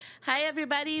Hi,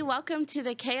 everybody. Welcome to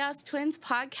the Chaos Twins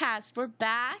podcast. We're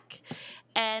back,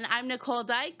 and I'm Nicole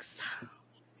Dykes.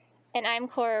 And I'm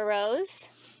Cora Rose.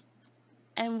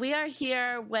 And we are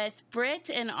here with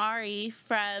Britt and Ari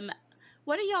from,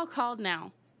 what are y'all called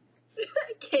now?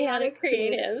 Chaotic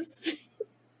Creatives.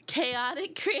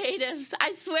 Chaotic Creatives.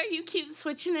 I swear you keep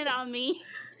switching it on me.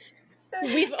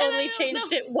 We've only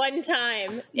changed it one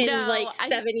time in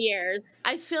 7 years.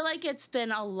 I feel like it's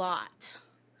been a lot.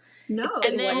 No, it's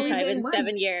been one time in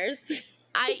 7 years.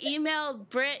 I emailed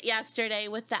Britt yesterday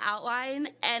with the outline,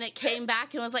 and it came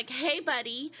back and was like, hey,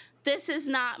 buddy, this is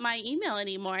not my email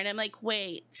anymore. And I'm like,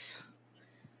 wait.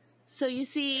 So you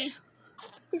see...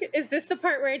 Is this the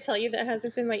part where I tell you that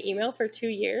hasn't been my email for 2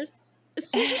 years?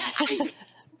 See,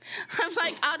 I'm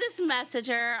like, I'll just message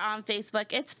her on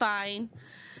Facebook. It's fine.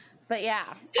 But yeah,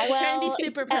 I was trying to be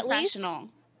super professional.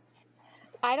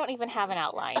 I don't even have an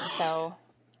outline, so...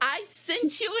 I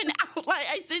sent you an outline.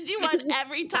 I send you one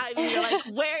every time, and you're like,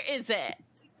 where is it?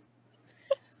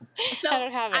 So I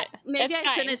don't have it. Maybe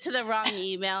I sent it to the wrong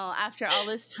email after all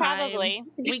this time. Probably.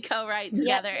 We co-write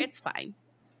together. Yep. It's fine.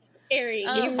 Ari,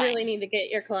 you really need to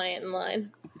get your client in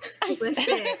line.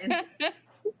 Listen.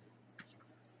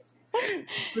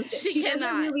 She cannot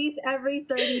doesn't release every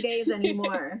 30 days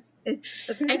anymore. It's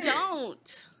okay. I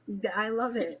don't. I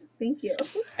love it. Thank you.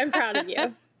 I'm proud of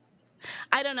you.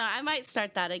 I don't know. I might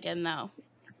start that again, though.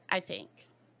 I think.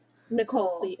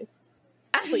 Nicole, please.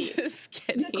 I'm just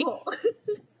kidding. Nicole.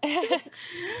 Okay,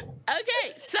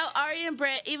 so Ari and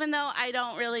Britt, even though I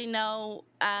don't really know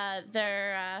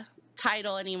their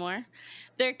title anymore,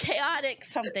 they're Chaotic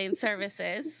Something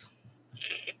Services.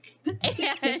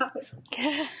 And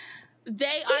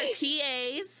they are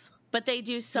PAs, but they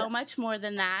do so much more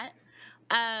than that.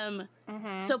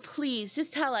 So please,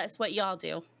 just tell us what y'all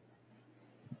do.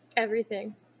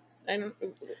 Everything. No,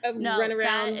 run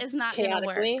around that is not going to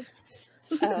work.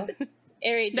 Oh.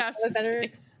 Ari, do you have a better...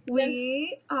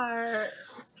 We are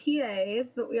PAs,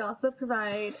 but we also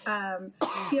provide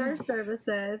PR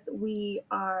services.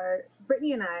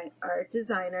 Brittany and I are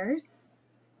designers.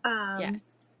 Yes.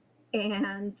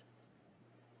 And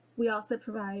we also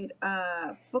provide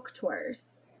book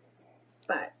tours.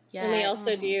 But yes. And we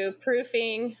also do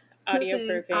proofing, audio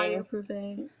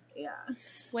proofing. Yeah.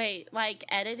 Wait, like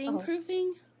editing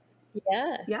proofing?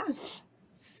 Yes. Yes.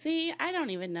 See, I don't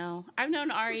even know. I've known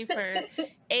Ari for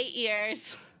 8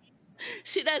 years.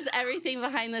 She does everything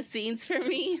behind the scenes for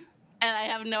me, and I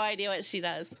have no idea what she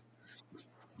does.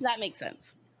 That makes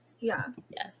sense. Yeah.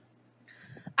 Yes.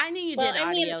 I knew you did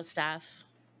audio stuff.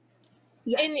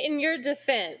 Yes. In your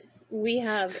defense, we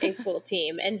have a full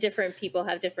team, and different people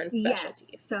have different specialties.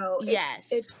 Yes. So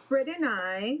it's Britt and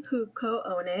I who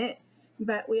co-own it,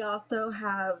 but we also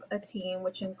have a team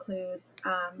which includes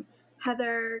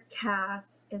Heather, Cass,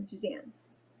 and Suzanne.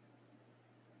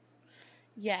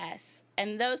 Yes.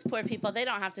 And those poor people, they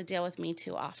don't have to deal with me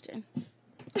too often.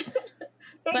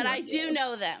 But I do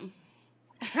know them.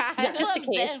 Just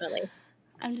occasionally.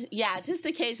 Just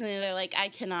occasionally. They're like, I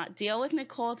cannot deal with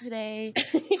Nicole today.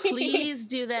 Please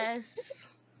do this.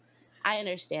 I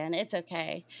understand. It's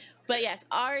okay. But yes,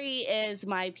 Ari is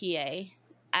my PA.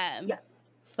 Yes.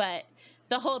 But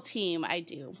the whole team I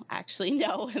do actually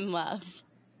know and love.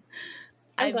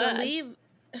 I'm glad. Believe,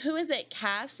 who is it,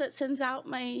 Cass, that sends out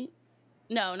my...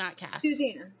 No, not Cass.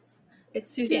 Suzanne. It's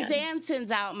Suzanne. Suzanne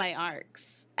sends out my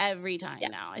arcs every time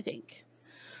now, I think.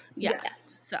 Yes.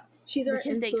 So she's our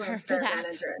influencer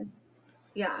manager.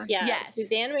 Yeah. Yes.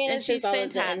 Suzanne manages all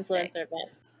of the influencer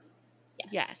events.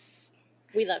 Yes.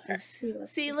 We love her.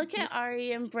 See, look at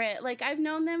Ari and Britt. Like, I've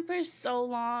known them for so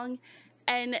long,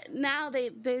 and now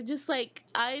they're just like,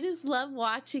 I just love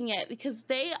watching it because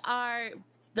they are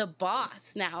the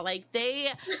boss now. Like, they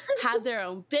have their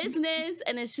own business,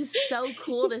 and it's just so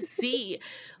cool to see.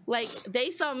 Like,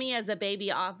 they saw me as a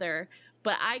baby author,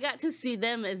 but I got to see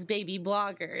them as baby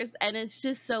bloggers, and it's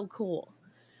just so cool.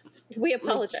 We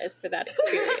apologize for that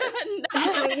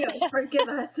experience. No, forgive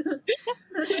us.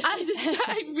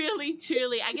 I really,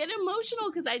 truly, I get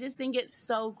emotional because I just think it's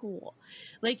so cool.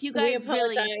 Like, you guys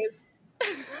apologize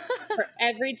for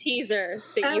every teaser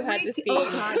that you had to see. Oh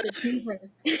God, the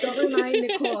teasers! Don't remind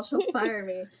Nicole; she'll fire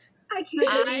me. I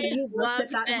can't believe you looked at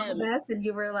that whole mess and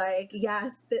you were like,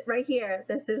 "Yes, right here.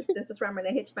 This is where I'm going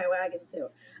to hitch my wagon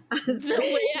to." The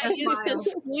way I used to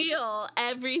squeal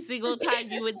every single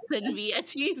time you would send me a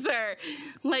teaser,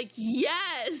 like,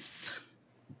 yes.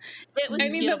 It was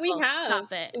beautiful.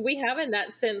 But we have in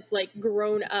that sense like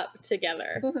grown up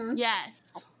together. Mm-hmm. Yes,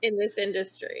 in this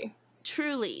industry.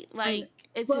 Truly, like,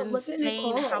 it's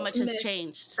insane how much has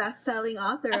changed. Best-selling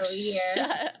author of the year.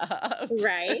 Shut up.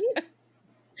 Right?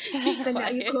 And now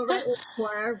you co-write with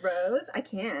Cora Rose. I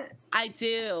can't. I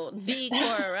do. The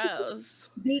Cora Rose.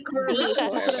 The Cora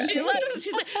Rose.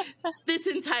 She's like, this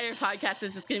entire podcast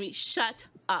is just going to be shut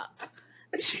up.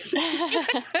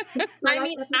 I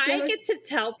mean, I get to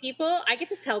tell people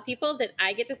that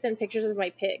I get to send pictures of my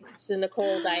pigs to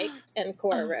Nicole Dykes and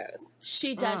Cora Rose.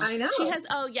 She does. I know. She has.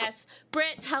 Oh yes,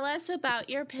 Britt, tell us about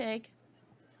your pig.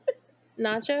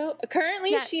 Nacho.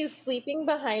 Currently, she's sleeping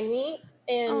behind me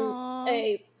in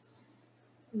a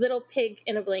little pig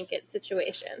in a blanket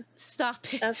situation.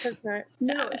 Stop it. That's her current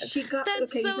status. No, she got. That's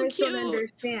okay, so you guys cute. don't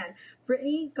understand.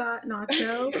 Brittany got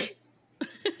Nacho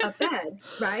a bed,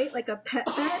 right? Like a pet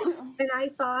bed, and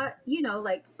I thought,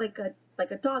 like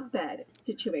a dog bed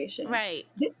situation. Right.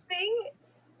 This thing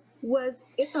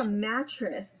it's a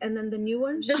mattress, and then the new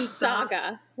one The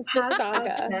Saga. has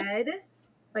a bed.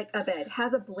 Like a bed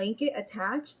has a blanket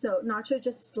attached, so Nacho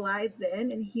just slides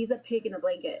in, and he's a pig in a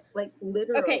blanket, like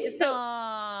literally. Okay, so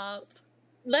Stop.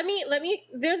 let me.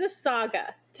 There's a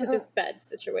saga to this bed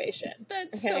situation.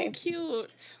 That's so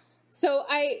cute. So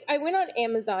I went on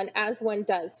Amazon, as one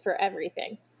does for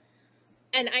everything,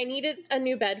 and I needed a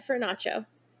new bed for Nacho.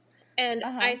 And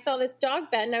I saw this dog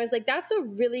bed, and I was like, that's a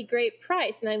really great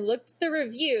price. And I looked at the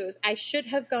reviews. I should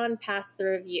have gone past the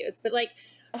reviews, but like,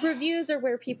 reviews are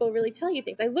where people really tell you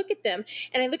things. I look at them,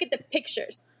 and I look at the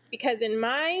pictures, because in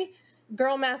my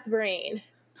girl math brain,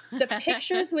 the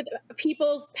pictures with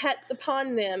people's pets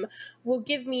upon them will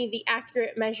give me the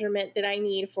accurate measurement that I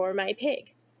need for my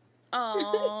pig.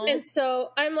 Oh. And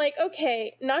so I'm like,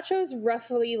 okay, Nacho's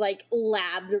roughly like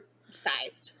lab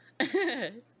sized.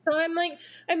 So I'm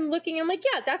looking, I'm like,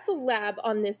 yeah, that's a lab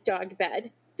on this dog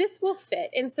bed. This will fit.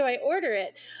 And so I order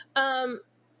it.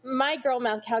 My girl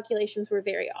math calculations were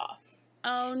very off.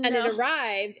 Oh, no. And it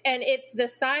arrived, and it's the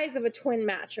size of a twin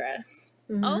mattress.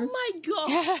 Mm-hmm. Oh, my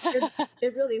God.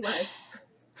 It really was.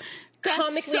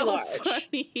 Comically so large.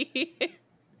 Funny.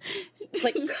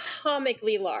 Like,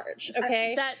 comically large,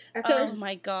 okay? Oh,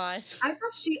 my gosh. At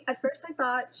first I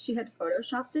thought she had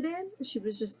photoshopped it in. She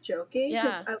was just joking.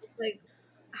 Yeah. I was like,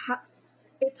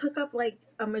 it took up like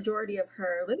a majority of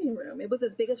her living room. It was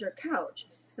as big as her couch.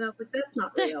 And I was like, that's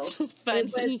not real. That's funny. It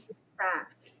was, in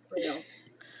fact, real.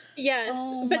 Yes,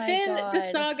 Oh but my then God.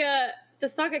 the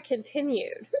saga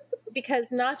continued because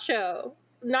Nacho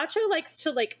likes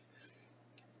to like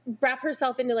wrap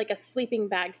herself into like a sleeping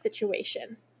bag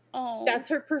situation. Oh. That's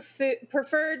her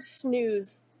preferred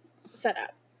snooze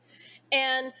setup.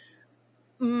 And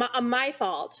my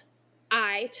fault,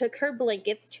 I took her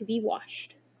blankets to be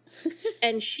washed,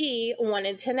 and she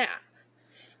wanted to nap,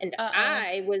 and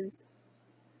I was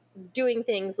doing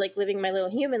things like living my little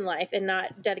human life and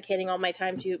not dedicating all my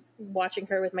time to watching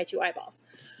her with my two eyeballs.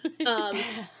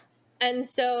 And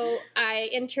so I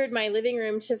entered my living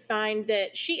room to find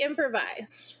that she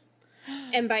improvised.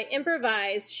 And by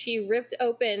improvised, she ripped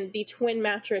open the twin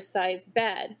mattress sized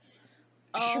bed,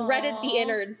 shredded the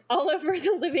innards all over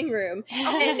the living room,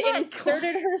 and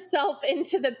inserted herself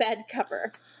into the bed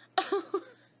cover.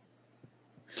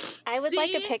 I would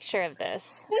like a picture of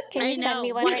this. Can you send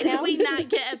me one right now? Why did we not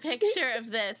get a picture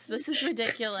of this? This is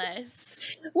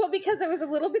ridiculous. Well, because I was a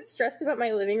little bit stressed about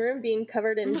my living room being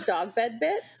covered in dog bed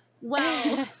bits.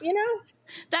 Well, you know?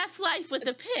 That's life with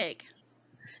a pig.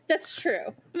 That's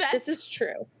true. This is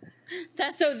true.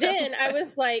 That's so then I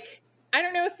was like, I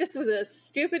don't know if this was a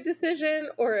stupid decision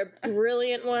or a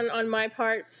brilliant one on my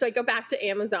part. So I go back to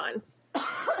Amazon.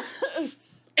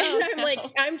 And I'm like,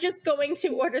 I'm just going to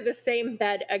order the same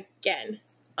bed again.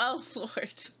 Oh,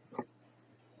 Lord.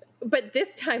 But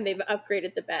this time they've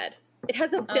upgraded the bed. It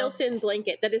has a built-in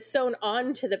blanket that is sewn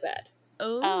onto the bed.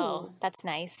 Oh, that's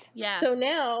nice. Yeah. So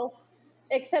now,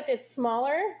 except it's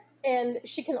smaller, and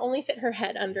she can only fit her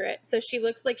head under it. So she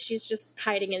looks like she's just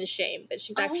hiding in shame, but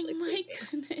she's actually sleeping. Oh,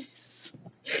 my goodness.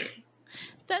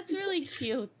 That's really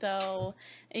cute, though.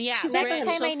 And yeah, next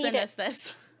time I need us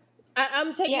this.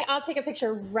 I'll take a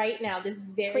picture right now. This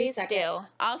very Please second. do.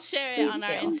 I'll share it on our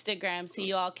Instagram so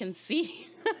you all can see.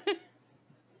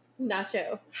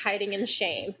 Nacho hiding in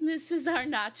shame. This is our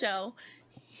Nacho.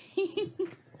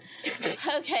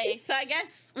 Okay, so I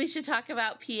guess we should talk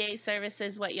about PA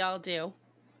services, what y'all do.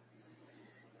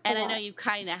 And I know you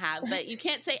kind of have, but you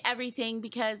can't say everything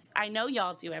because I know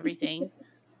y'all do everything.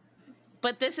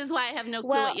 But this is why I have no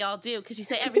clue what y'all do, because you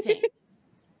say everything.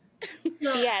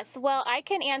 Yes. Well, I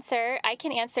can answer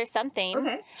something.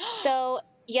 Okay. So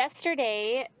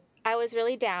yesterday I was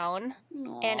really down,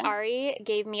 and Ari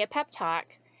gave me a pep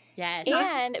talk. Yes.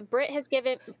 And Britt has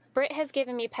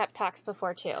given me pep talks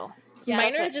before too. Yeah,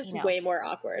 mine are just way more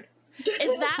awkward.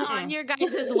 Is that on your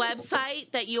guys'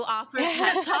 website that you offer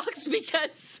pep talks?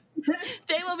 Because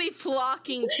they will be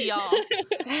flocking to y'all.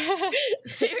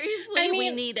 Seriously, we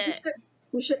need it.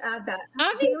 We should add that.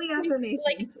 Obviously, Daily affirmations.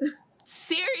 like,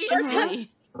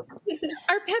 Seriously.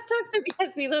 our pep talks are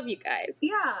because we love you guys.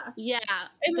 Yeah. Yeah,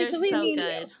 And we they're believe so in you.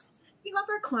 good. We love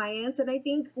our clients, and I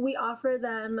think we offer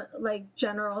them like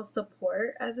general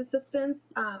support as assistants.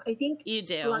 I think You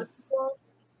a lot do. of people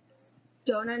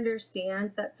don't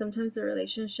understand that sometimes the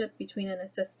relationship between an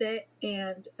assistant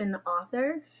and an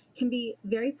author can be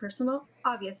very personal.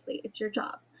 Obviously, it's your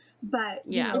job, but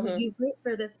Yeah. you root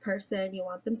for this person, you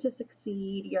want them to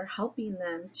succeed, you're helping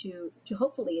them to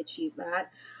hopefully achieve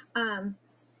that.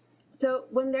 So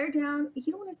when they're down, you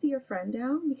don't want to see your friend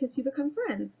down because you become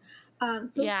friends.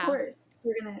 So Yeah. of course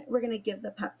we're gonna give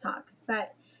the pep talks.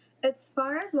 But as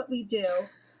far as what we do,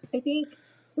 I think,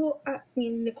 well, I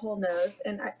mean, Nicole knows,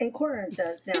 and Cora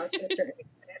does now to a certain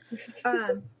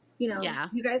extent. Yeah.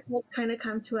 You guys will kind of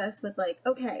come to us with like,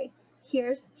 okay,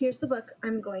 here's the book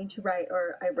I'm going to write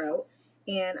or I wrote,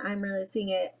 and I'm releasing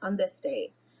it on this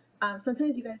date.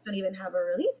 Sometimes you guys don't even have a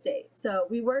release date, so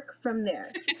we work from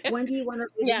there. When do you want to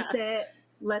release it?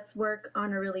 Let's work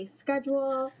on a release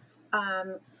schedule.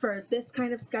 For this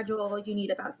kind of schedule, you need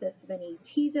about this many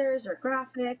teasers or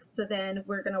graphics. So then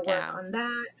we're going to work on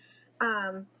that.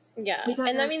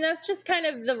 And I mean, that's just kind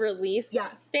of the release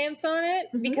stance on it,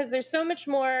 because there's so much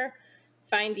more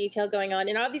fine detail going on.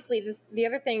 And obviously the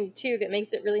other thing too that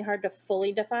makes it really hard to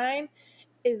fully define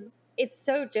is it's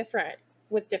so different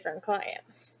with different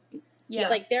clients. Yeah.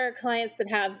 Like there are clients that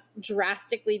have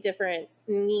drastically different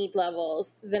need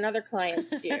levels than other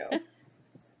clients do.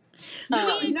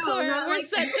 Me and Cora, we're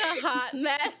such a hot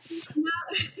mess.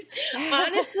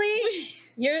 Honestly,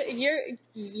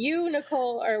 you,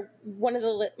 Nicole, are one of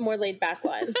the more laid back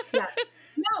ones. Yeah.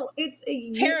 No, it's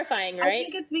terrifying, right?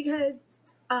 I think it's because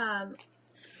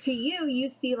to you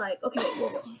see like, okay,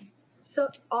 well, so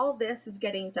all this is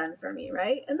getting done for me,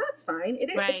 right? And that's fine.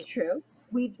 It's true.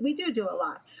 We do a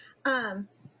lot.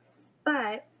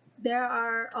 But there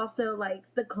are also like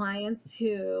the clients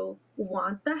who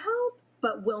want the help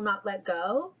but will not let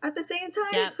go at the same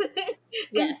time. Yep.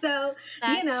 And so,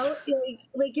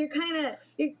 like you're kind of,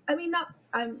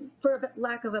 for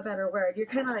lack of a better word, you're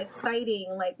kind of like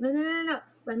fighting, like, no.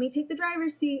 Let me take the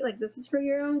driver's seat. Like, this is for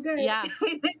your own good. Yeah.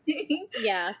 Kind of thing.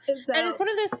 Yeah. And it's one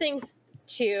of those things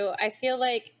too. I feel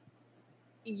like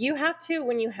you have to,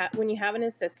 when you have an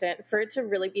assistant, for it to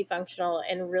really be functional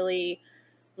and really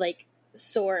like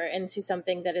soar into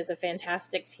something that is a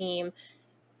fantastic team,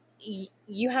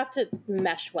 you have to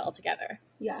mesh well together.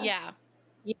 Yeah. Yeah.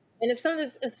 And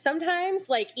it's sometimes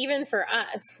like, even for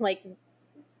us, like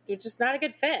you're just not a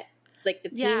good fit. Like the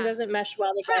team doesn't mesh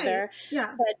well together. Right.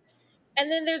 Yeah. And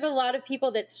then there's a lot of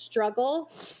people that struggle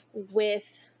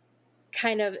with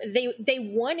kind of, they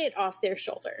want it off their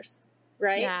shoulders,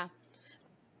 right? Yeah.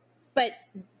 But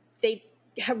they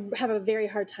have a very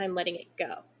hard time letting it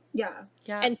go. Yeah.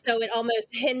 Yeah. And so it almost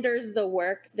hinders the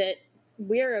work that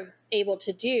we're able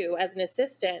to do as an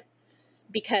assistant,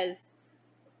 because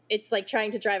it's like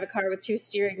trying to drive a car with two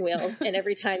steering wheels, and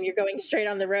every time you're going straight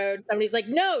on the road, somebody's like,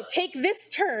 no, take this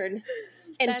turn,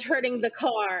 and turning the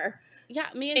car. Yeah,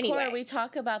 me and Cora, we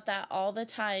talk about that all the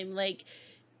time. Like,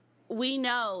 we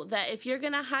know that if you're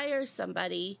going to hire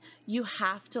somebody, you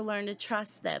have to learn to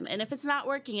trust them. And if it's not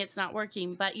working, it's not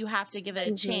working, but you have to give it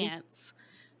a chance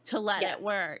to let it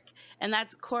work. And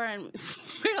that's Cora. And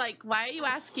we're like, why are you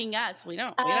asking us? We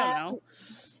don't know.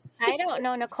 I don't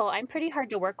know, Nicole. I'm pretty hard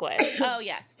to work with. Oh,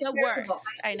 yes. The worst.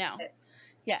 I know.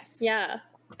 Yes. Yeah.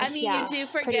 I mean, you do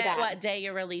forget what day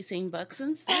you're releasing books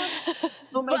and stuff.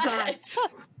 Oh my God.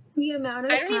 The amount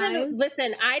of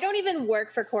I don't even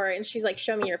work for Cora, and she's like,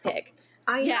 show me your pick.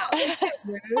 I know. It's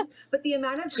rude, but the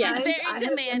amount of times she's very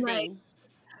demanding.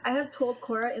 I have told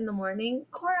Cora in the morning,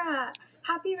 Cora,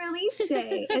 happy release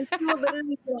day. And she will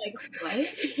literally be like,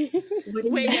 what?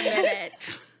 Wait a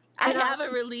minute. I have a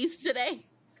release today.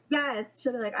 Yes.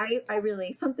 She'll be like, I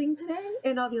released something today.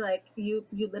 And I'll be like, you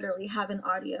literally have an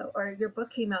audio, or your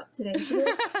book came out today.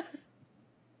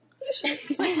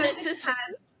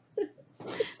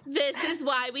 This is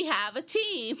why we have a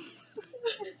team.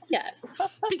 Yes.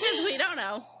 Because we don't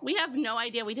know. We have no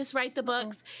idea. We just write the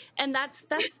books. And that's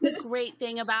the great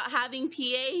thing about having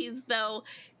PAs, though,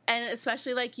 and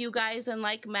especially like you guys and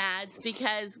like Mads,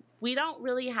 because we don't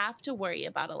really have to worry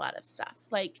about a lot of stuff.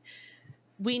 Like,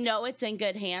 we know it's in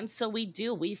good hands, so we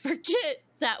forget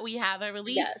that we have a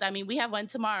release. Yes. I mean, we have one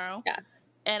tomorrow. Yeah.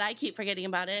 And I keep forgetting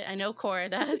about it. I know Cora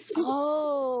does.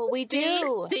 Oh, we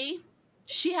do. See?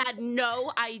 She had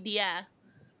no idea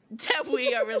that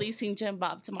we are releasing Jim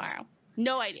Bob tomorrow.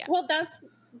 No idea. Well,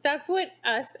 that's what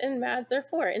us and Mads are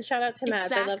for. And shout out to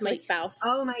Mads. I love my spouse.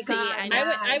 Oh my God.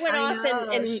 I went off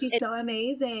and she's so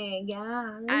amazing.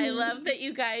 Yeah. I love that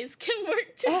you guys can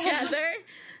work together.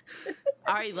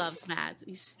 Ari loves Mads.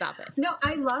 You stop it. No,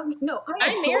 I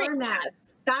adore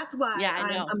Mads. That's why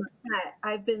I'm upset.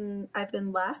 I've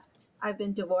been left. I've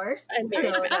been divorced. I'm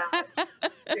married. So that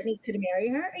Brittany could marry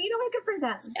her. And you know what? Good for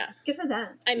them. Yeah. Good for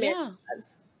them. I'm married.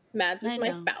 Mads. Mads is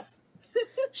my spouse.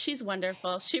 She's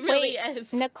wonderful. She really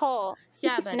is. Nicole.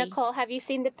 Yeah, buddy. Nicole, have you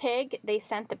seen the pig? They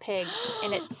sent the pig,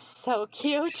 and it's so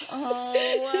cute.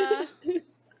 Oh.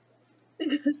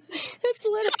 It's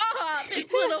little. Stop!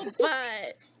 Its little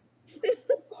butt.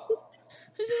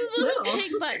 This is a little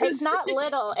pig butt. It's not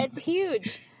little. It's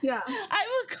huge. Yeah. I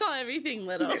will call everything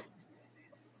little.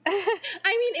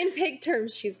 I mean, in pig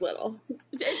terms, she's little.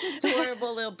 It's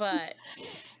adorable little butt.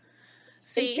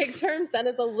 See, in pig terms, that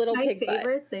is a little pig butt. My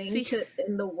favorite thing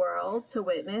in the world to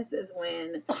witness is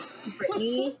when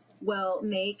Brittany will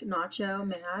make Nacho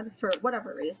mad for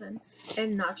whatever reason.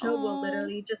 And Nacho will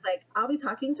literally just I'll be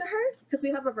talking to her because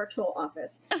we have a virtual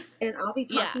office. And I'll be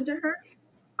talking to her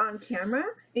on camera.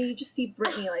 And you just see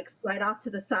Brittany slide off to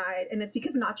the side. And it's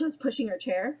because Nacho's pushing her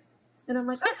chair. And I'm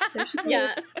like, oh, there she goes.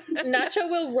 Yeah. Nacho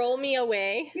will roll me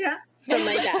away from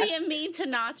my desk. Being mean to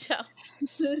Nacho.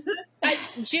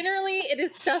 Generally, it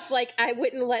is stuff like I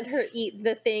wouldn't let her eat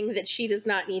the thing that she does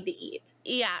not need to eat.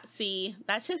 Yeah, see,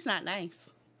 that's just not nice.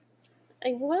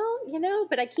 Well,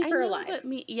 but I keep her alive.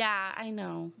 Yeah, I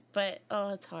know. But,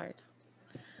 it's hard.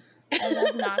 I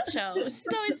love Nacho. She's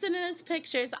always sending us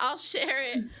pictures. I'll share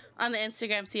it on the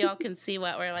Instagram so y'all can see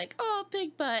what we're like. Oh,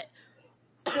 pig butt.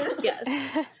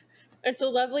 Yes. It's a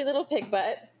lovely little pig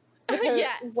butt with her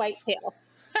white tail.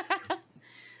 All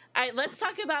right, let's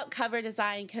talk about cover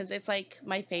design because it's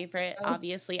my favorite,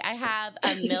 obviously. I have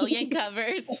a million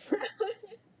covers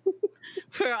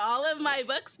for all of my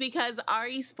books because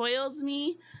Ari spoils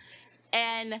me.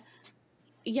 And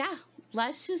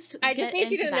let's just I just need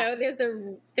you to know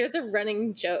there's a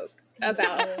running joke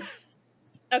about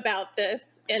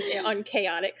this and on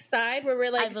Chaotic side where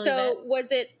we're like, so was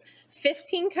it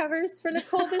 15 covers for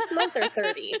Nicole this month or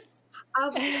 30?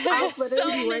 I'll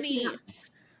literally many.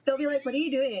 They'll be like, what are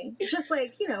you doing? Just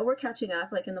we're catching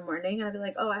up in the morning. I'll be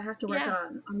like, oh, I have to work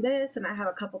on this and I have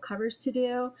a couple covers to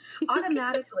do.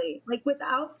 Automatically,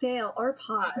 without fail or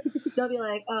pause, they'll be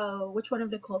like, oh, which one of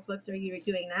Nicole's books are you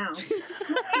doing now?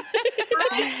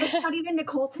 It's not even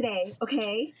Nicole today,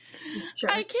 okay? Sure.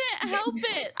 I can't help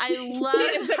it. I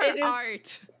love her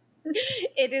art.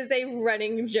 It is a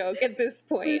running joke at this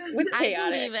point with Chaotic. I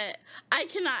believe it. I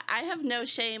cannot. I have no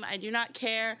shame. I do not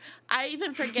care. I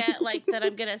even forget that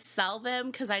I'm gonna sell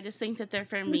them because I just think that they're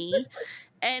for me,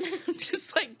 and I'm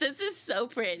just this is so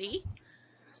pretty.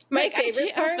 My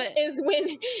favorite part is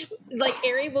when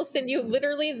Ari will send you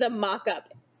literally the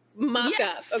mock-up.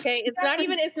 Okay, it's not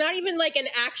even an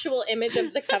actual image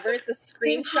of the cover. It's a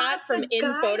screenshot from in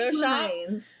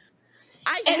Photoshop.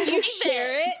 And you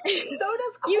share it. So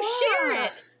does Cora. You share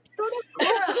it. So does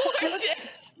Cora.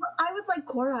 I was like,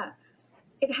 Cora,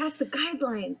 it has the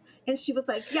guidelines. And she was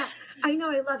like, yeah, I know,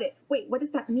 I love it. Wait, what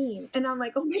does that mean? And I'm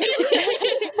like, oh my God.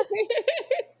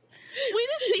 We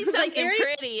just see something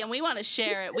pretty and we want to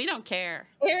share it. We don't care.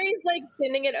 Harry's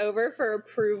sending it over for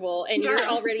approval and you're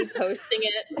already posting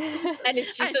it. And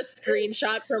it's just a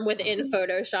screenshot from within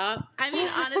Photoshop. I mean,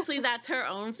 honestly, that's her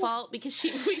own fault because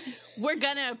we're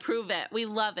going to approve it. We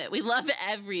love it. We love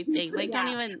everything. Don't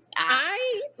even ask.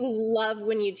 I love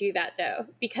when you do that though,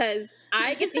 because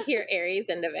I get to hear Ari's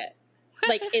end of it,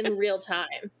 in real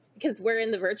time. Because we're in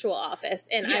the virtual office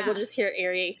and I will just hear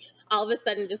Ari all of a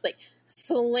sudden just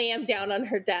slam down on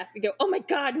her desk and go, oh my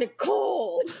God,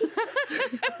 Nicole.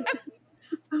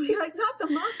 I'll be like, not the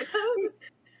mock-up.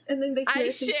 And then I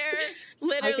share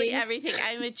literally everything.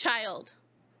 I'm a child.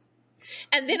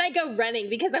 And then I go running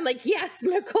because I'm like, yes,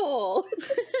 Nicole.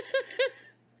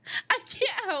 I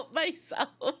can't help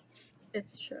myself.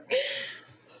 It's true.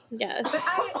 Yes.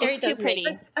 Very too pretty.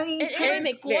 Ari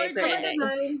makes very pretty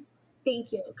things.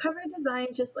 Thank you. Cover design,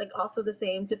 just also the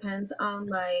same, depends on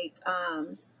the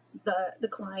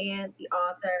client, the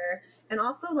author, and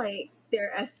also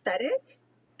their aesthetic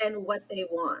and what they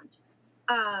want.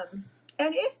 And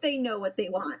if they know what they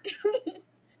want.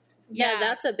 Yeah,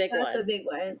 that's a big one. That's a big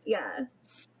one. Yeah.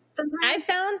 Sometimes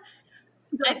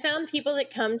I found people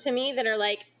that come to me that are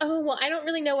like, oh, well, I don't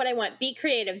really know what I want. Be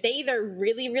creative. They either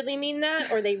really, really mean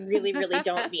that or they really, really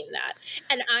don't mean that.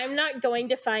 And I'm not going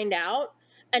to find out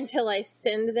until I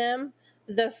send them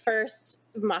the first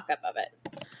mock-up of it.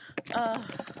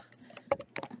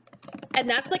 And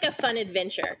that's a fun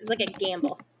adventure. It's a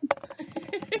gamble.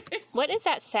 What is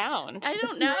that sound? I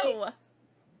don't know.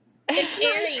 It's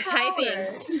Ari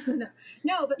typing.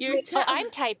 No, but you're I'm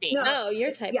typing. No,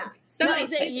 you're typing. Yeah.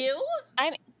 Somebody's it you?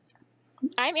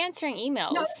 I'm answering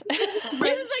emails. No, He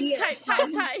was like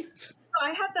type.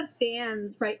 I have the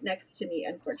fan right next to me,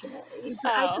 unfortunately.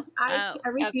 But I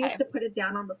refuse to put it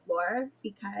down on the floor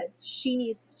because she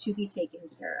needs to be taken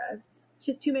care of.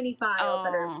 She has too many files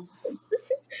that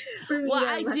are. Well,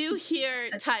 I do hear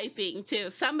typing too.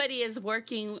 Somebody is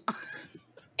working.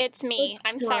 It's me.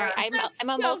 I'm sorry. I'm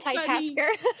a multitasker.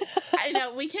 I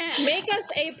know, we can't make us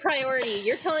a priority.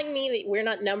 You're telling me that we're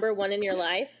not number one in your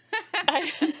life?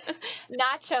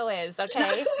 Nacho is,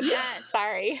 okay? Yes.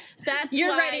 Sorry.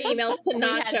 You're writing emails to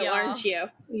Nacho, aren't you?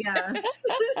 Yeah.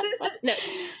 No.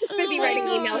 Busy writing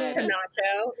emails to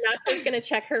Nacho. Nacho's gonna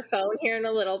check her phone here in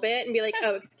a little bit and be like,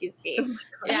 "Oh, excuse me."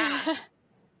 Yeah.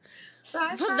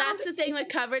 But that's the thing with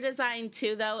cover design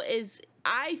too, though, is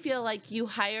I feel like you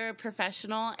hire a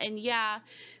professional and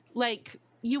like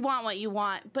you want what you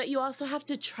want, but you also have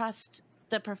to trust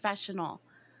the professional.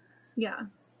 Yeah.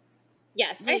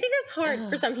 Yes. I think that's hard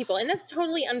for some people, and that's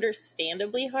totally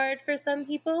understandably hard for some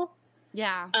people.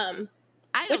 Yeah.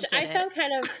 I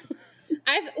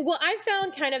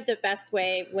found kind of the best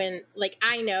way when, like,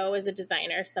 I know as a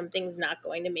designer something's not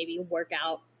going to maybe work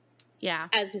out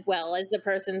as well as the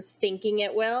person's thinking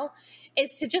it will,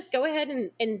 is to just go ahead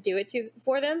and do it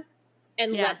for them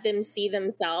and let them see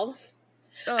themselves.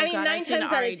 I mean, 9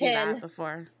 times out of 10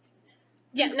 before.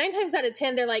 Yeah, 9 times out of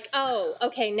 10, they're like, "Oh,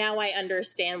 okay, now I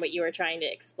understand what you were trying to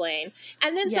explain."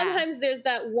 And then sometimes there's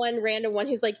that one random one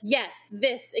who's like, "Yes,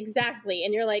 this exactly,"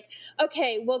 and you're like,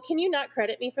 "Okay, well, can you not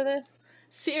credit me for this?"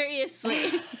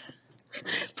 Seriously.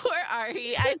 Poor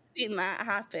Ari. I've seen that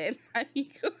happen.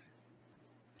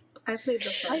 I played the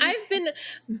fun.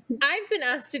 I've been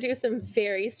asked to do some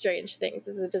very strange things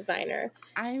as a designer.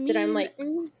 I mean, that I'm like,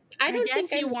 I don't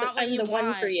think I'm the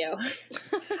one for you.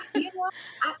 You know,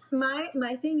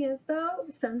 my thing is though,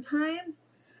 sometimes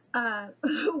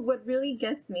what really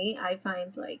gets me, I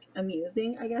find like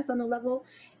amusing, I guess, on a level,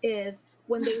 is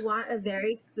when they want a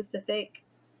very specific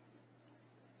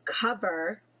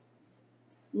cover,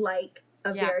 like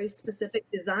a very specific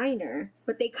designer,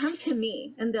 but they come to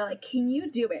me and they're like, "Can you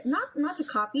do it?" Not to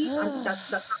copy.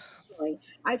 That's not feeling.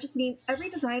 I just mean every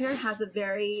designer has a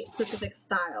very specific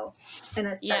style and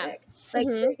aesthetic. Like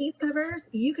these covers,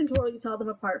 you can totally tell them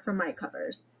apart from my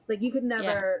covers. Like you could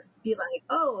never be like,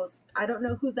 "Oh, I don't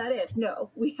know who that is."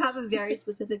 No, we have a very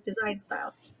specific design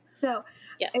style. So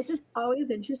it's just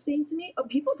always interesting to me. Oh,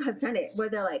 people have done it where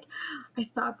they're like, "I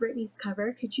saw Brittany's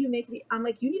cover. Could you make me?" I'm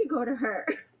like, "You need to go to her."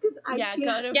 Go to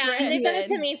and they've done it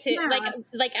to me too. Yeah.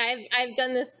 Like I've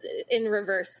done this in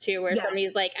reverse too, where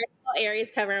somebody's like, "I saw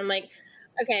Ari's cover." I'm like,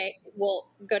 "Okay, well,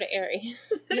 go to Ari."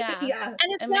 Yeah, and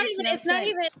it's not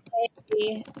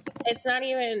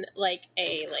even like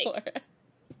a like.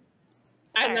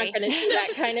 I'm not going to do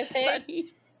that kind of thing.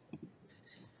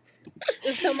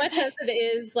 So much as it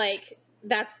is like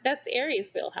that's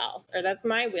Ari's wheelhouse, or that's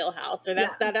my wheelhouse, or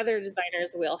that's that other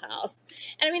designer's wheelhouse.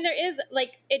 And I mean, there is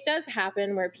like, it does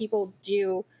happen where people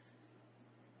do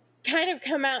kind of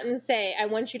come out and say, "I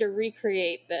want you to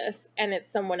recreate this," and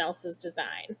it's someone else's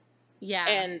design. Yeah.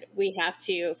 And we have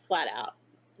to flat out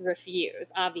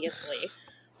refuse, obviously.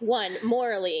 One,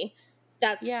 morally,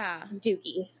 that's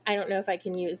dookie. I don't know if I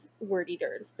can use wordy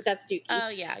words, but that's dookie. Oh,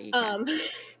 yeah, you can.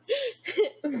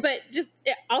 But just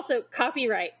also,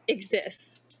 copyright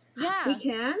exists.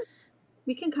 Yeah.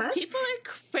 We can cut? People are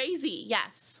crazy,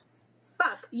 yes.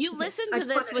 Fuck. You listen to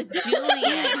this with Julian.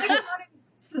 I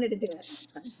just wanted to do it.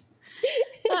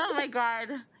 Oh, my God.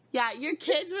 Yeah, your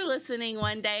kids were listening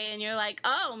one day, and you're like,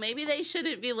 "Oh, maybe they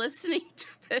shouldn't be listening to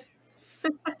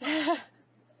this."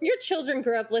 Your children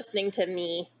grew up listening to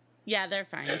me. Yeah, they're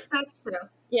fine. That's true.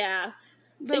 Yeah.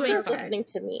 They grew up listening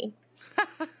to me.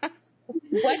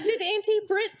 What did Auntie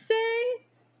Britt say?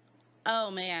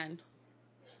 Oh, man.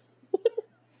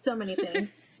 So many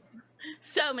things.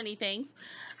 So many things.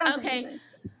 Okay,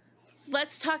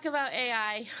 let's talk about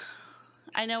AI.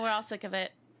 I know we're all sick of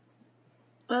it.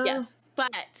 Yes.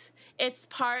 But it's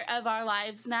part of our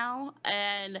lives now,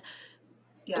 and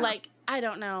like, I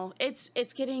don't know.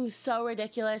 It's getting so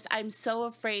ridiculous. I'm so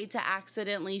afraid to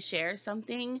accidentally share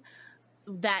something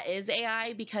that is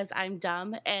AI because I'm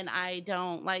dumb and I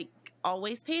don't like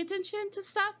always pay attention to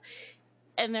stuff.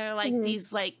 And they're like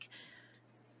these like,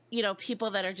 you know,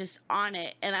 people that are just on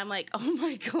it, and I'm like, "Oh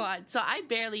my God." So I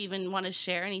barely even want to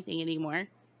share anything anymore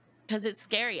because it's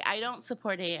scary. I don't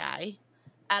support AI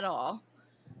at all,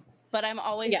 but I'm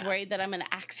always worried that I'm going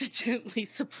to accidentally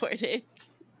support it.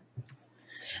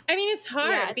 I mean, it's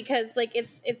hard because like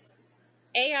it's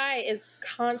AI is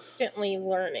constantly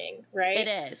learning, right? It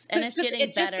is. And it's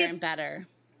getting better and better.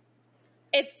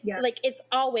 It's like, it's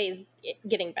always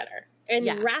getting better and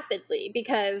rapidly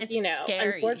because, it's you know,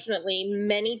 scary. Unfortunately,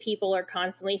 many people are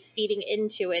constantly feeding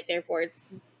into it. Therefore, it's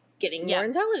getting more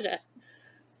intelligent.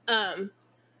 I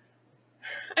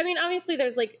mean, obviously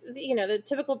there's like, you know, the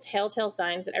typical telltale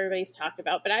signs that everybody's talked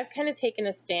about, but I've kind of taken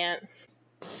a stance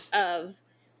of,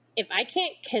 if I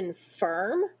can't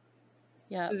confirm,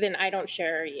 then I don't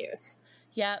share or use.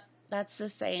 Yep, that's the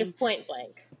same. Just point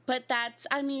blank. But that's,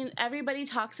 I mean, everybody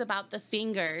talks about the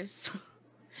fingers.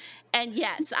 And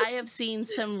yes, I have seen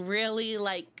some really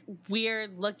like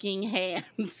weird looking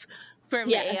hands from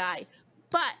the AI.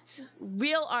 But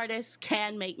real artists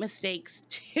can make mistakes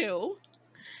too.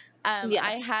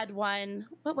 I had one,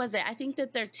 what was it? I think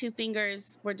that their two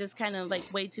fingers were just kind of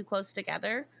like way too close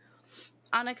together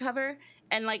on a cover.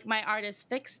 And like my artist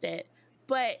fixed it.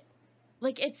 But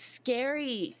like, it's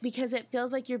scary because it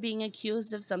feels like you're being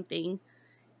accused of something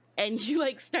and you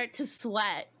like start to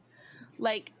sweat.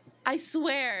 Like, I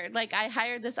swear, like I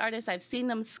hired this artist. I've seen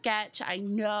them sketch. I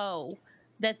know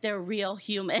that they're real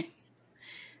human.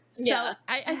 So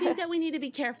I think that we need to be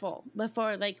careful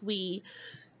before like we,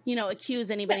 you know,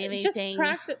 accuse anybody of anything.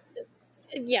 I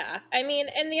mean,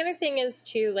 and the other thing is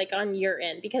too, like on your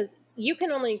end, because you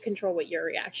can only control what your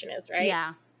reaction is, right?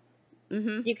 Yeah.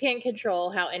 Mm-hmm. You can't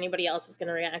control how anybody else is going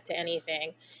to react to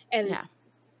anything. And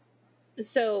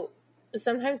so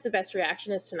sometimes the best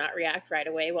reaction is to not react right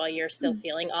away while you're still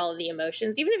feeling all of the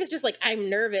emotions, even if it's just like, I'm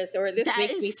nervous or this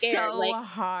makes me scared. So like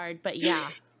hard, but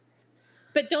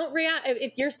but don't react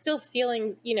if you're still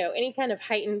feeling, you know, any kind of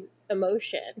heightened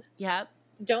emotion.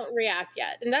 Don't react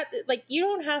yet. And that, like, you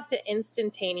don't have to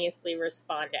instantaneously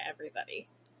respond to everybody.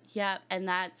 And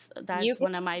that's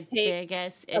one of my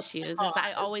biggest issues is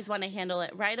I always want to handle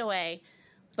it right away.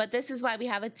 But this is why we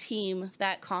have a team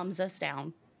that calms us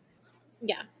down.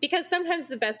 Yeah, because sometimes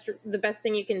the best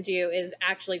thing you can do is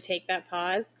actually take that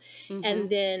pause and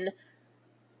then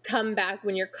come back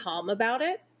when you're calm about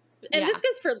it. And this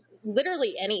goes for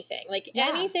literally anything. Like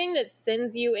anything that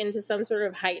sends you into some sort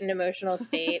of heightened emotional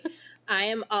state. I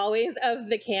am always of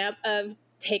the camp of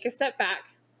take a step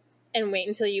back and wait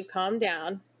until you've calmed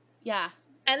down.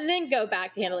 And then go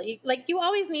back to handle it. Like, you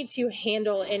always need to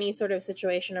handle any sort of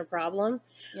situation or problem.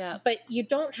 But you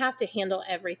don't have to handle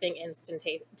everything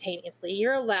instantaneously.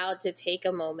 You're allowed to take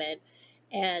a moment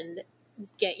and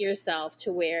get yourself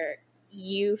to where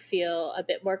you feel a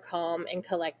bit more calm and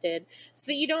collected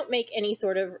so you don't make any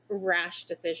sort of rash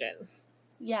decisions.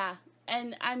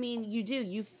 And I mean,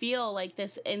 you feel like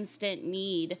this instant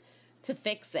need to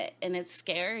fix it, and it's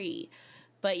scary.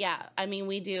 But I mean,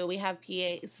 we have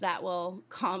PAs that will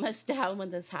calm us down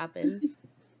when this happens.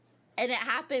 And it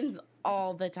happens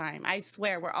all the time. I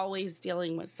swear, we're always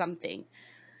dealing with something.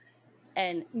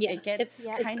 And it gets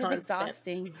kind of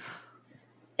exhausting.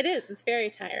 It is. It's very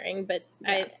tiring. But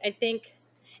I think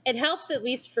it helps, at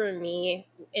least for me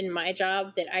in my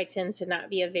job, that I tend to not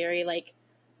be a very, like,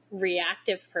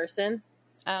 reactive person.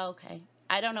 Oh, okay.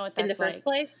 I don't know what that's in the first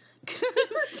place.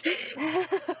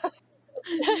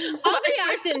 I'll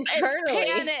react internally.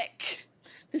 Panic.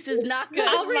 This is not good.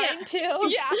 I'll react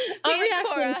too. I'll react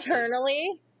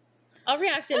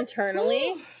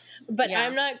internally. But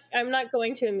I'm not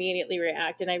going to immediately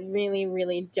react. And I really,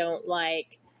 really don't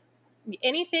like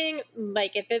anything,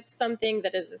 like if it's something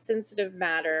that is a sensitive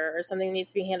matter or something that needs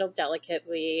to be handled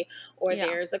delicately or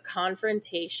there's a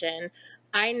confrontation.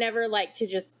 I never like to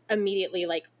just immediately,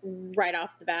 like right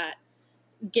off the bat,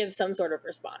 give some sort of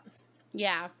response.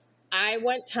 I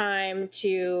want time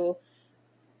to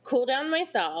cool down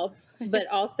myself, but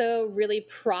also really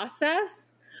process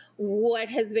what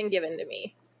has been given to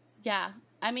me.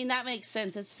 I mean, that makes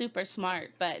sense. It's super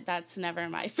smart, but that's never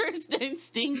my first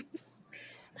instinct.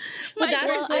 My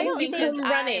first instinct is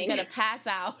running. I'm going to pass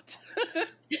out.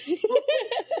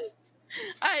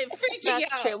 I'm freaking out.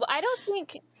 That's true. Well, I don't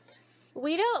think...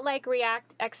 We don't like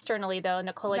react externally though,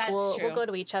 Nicole. Like we'll go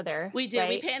to each other. We do.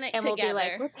 Right? We panic and together. We'll be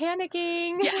like, we're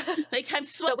panicking. Like I'm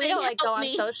sweating. But we don't like go on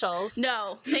socials.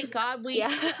 No, thank God we.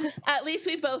 At least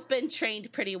we've both been trained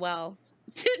pretty well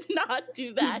to not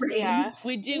do that.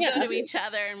 We do go to each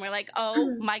other and we're like,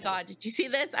 oh my God, did you see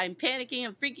this? I'm panicking.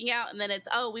 I'm freaking out, and then it's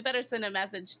we better send a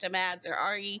message to Mads or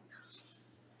Ari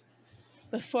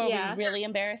before we really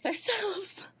embarrass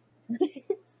ourselves.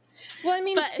 Well, I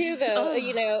mean, too, though,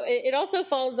 you know, it also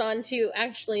falls on to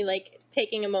actually, like,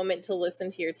 taking a moment to listen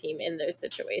to your team in those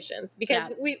situations.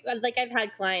 Because I've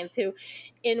had clients who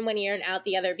in one ear and out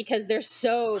the other because they're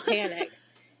so panicked.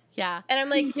 Yeah. And I'm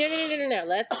like, no.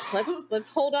 Let's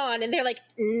hold on. And they're like,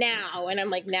 now. And I'm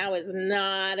like, now is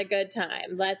not a good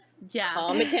time. Let's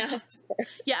calm it down first.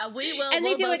 Yeah, we will. And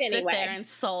we'll they do both it anyway. Sit there and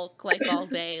sulk like all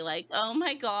day, like, oh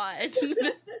my god,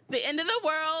 the end of the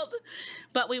world.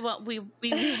 But we won't. We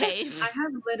behave. I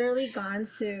have literally gone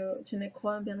to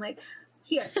Nicole and been like,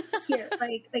 here,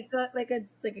 like a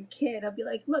kid. I'll be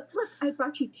like, look, I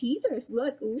brought you teasers.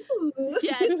 Look, ooh.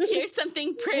 Yes, here's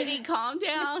something pretty. Calm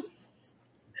down.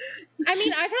 I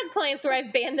mean, I've had clients where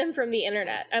I've banned them from the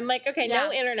internet. I'm like, okay,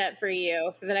 no internet for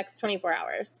you for the next 24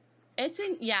 hours.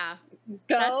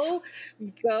 Go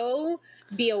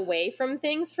be away from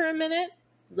things for a minute.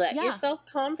 Let yourself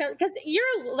calm down. Because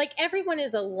you're like, everyone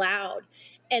is allowed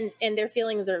and their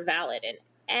feelings are valid and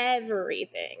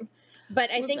everything. But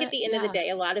I think at the end of the day,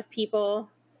 a lot of people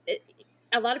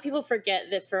forget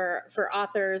that for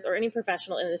authors or any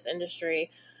professional in this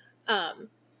industry,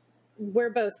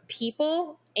 we're both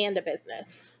people and a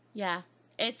business. Yeah.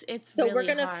 It's so really we're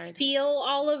gonna hard. feel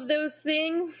all of those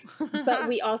things, but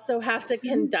we also have to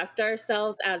conduct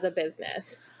ourselves as a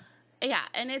business. Yeah,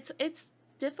 and it's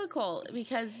difficult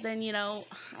because then, you know,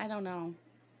 I don't know.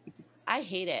 I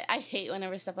hate it. I hate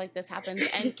whenever stuff like this happens.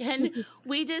 And can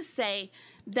we just say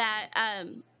that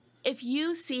if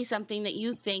you see something that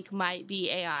you think might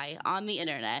be AI on the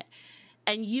internet,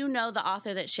 and you know the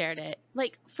author that shared it,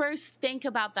 like, first think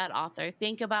about that author.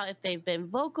 Think about if they've been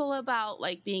vocal about,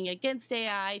 like, being against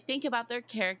AI. Think about their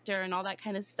character and all that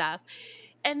kind of stuff.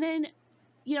 And then,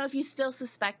 you know, if you still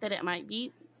suspect that it might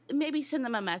be, maybe send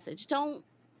them a message. Don't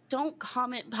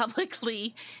comment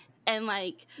publicly. And,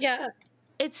 like,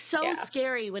 it's so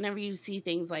scary whenever you see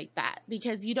things like that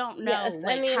because you don't know,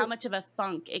 how much of a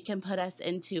funk it can put us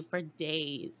into for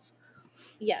days.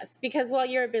 Yes, because while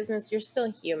you're a business, you're still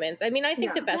humans. I mean, I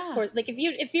think the best course, like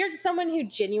if you're someone who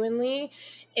genuinely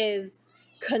is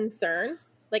concerned,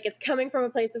 like it's coming from a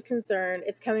place of concern,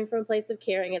 it's coming from a place of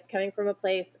caring, it's coming from a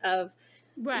place of,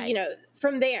 you know,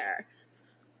 from there,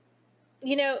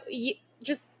 you know, you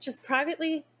just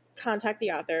privately contact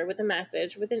the author with a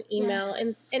message, with an email,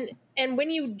 and when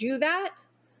you do that,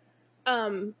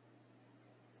 try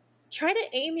to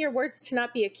aim your words to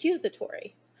not be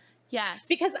accusatory. Yes.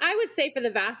 Because I would say for the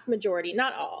vast majority,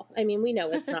 not all, I mean, we know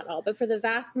it's not all, but for the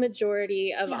vast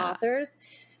majority of authors,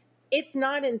 it's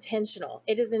not intentional.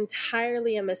 It is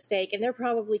entirely a mistake, and they're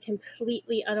probably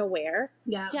completely unaware.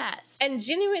 Yeah. Yes. And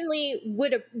genuinely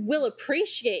will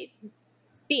appreciate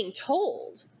being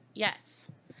told. Yes.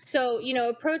 So, you know,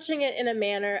 approaching it in a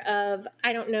manner of,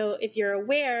 I don't know if you're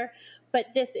aware,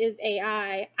 but this is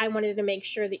AI. I wanted to make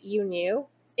sure that you knew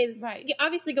is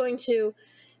obviously going to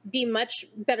be much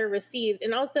better received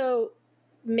and also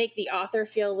make the author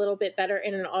feel a little bit better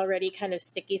in an already kind of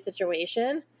sticky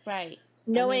situation. Right.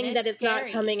 Knowing that it's not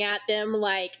coming at them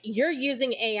like, you're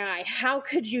using AI. How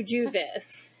could you do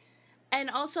this? And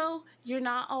also, you're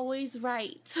not always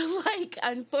right. Like,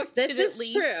 unfortunately. This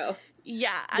is true.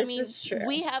 Yeah. I mean,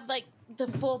 we have like the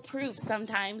full proof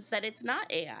sometimes that it's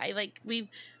not AI. Like, we've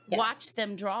watched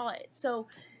them draw it. So,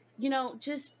 you know,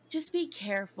 just be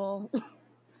careful.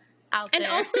 Out there.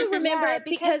 And also remember,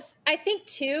 because I think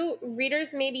too,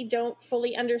 readers maybe don't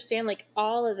fully understand like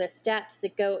all of the steps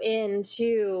that go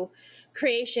into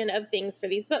creation of things for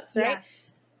these books, right? Yes.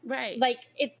 Right. Like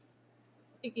it's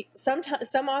some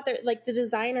author, like the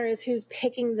designer is who's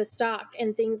picking the stock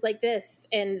and things like this,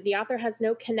 and the author has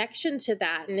no connection to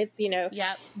that, and it's, you know,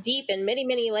 deep in many,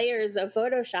 many layers of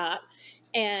Photoshop,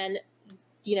 and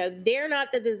you know, they're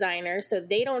not the designer, so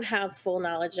they don't have full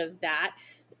knowledge of that,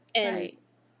 and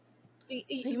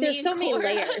there's so many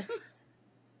layers.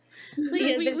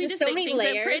 There's just so many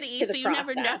layers pretty, to the process. You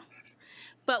never know.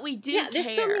 But we do care.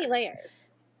 There's so many layers.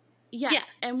 Yes.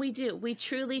 And we do. We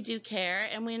truly do care.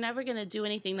 And we're never going to do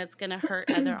anything that's going to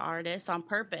hurt other artists on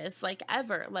purpose, like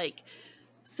ever. Like,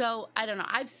 so I don't know.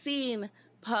 I've seen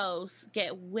posts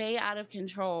get way out of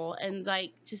control and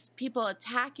like just people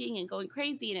attacking and going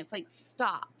crazy. And it's like,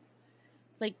 stop.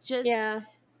 Like, just...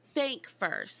 think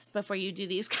first before you do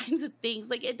these kinds of things.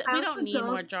 Like, we don't need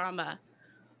more drama.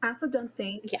 I also don't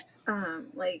think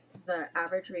like the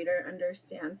average reader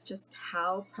understands just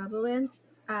how prevalent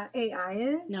AI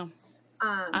is. No.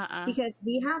 Because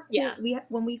we have to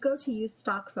when we go to use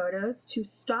stock photos to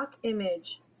stock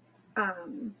image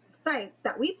sites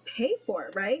that we pay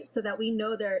for, right? So that we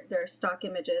know they're stock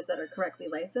images that are correctly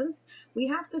licensed, we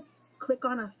have to click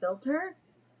on a filter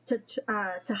to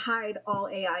hide all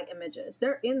AI images.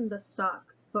 They're in the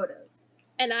stock photos.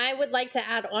 And I would like to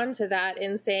add on to that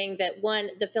in saying that, one,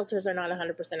 the filters are not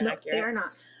 100% accurate. They are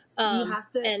not. You have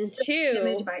to, and two,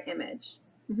 image by image.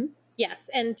 Mm-hmm. Yes,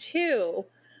 and two,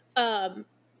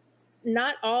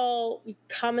 not all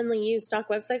commonly used stock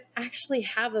websites actually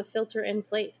have a filter in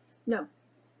place. No.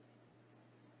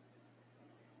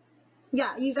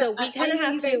 Yeah, so we kind of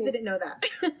have you to. guys didn't know that.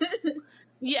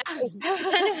 Yeah, we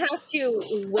kind of have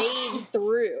to wade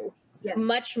through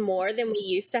much more than we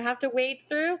used to have to wade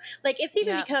through. Like it's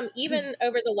even become, even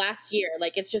over the last year,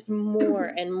 like it's just more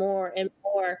and more and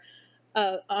more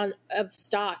of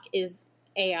stock is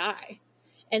AI,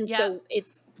 and so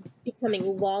it's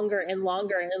becoming longer and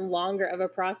longer and longer of a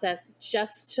process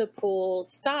just to pull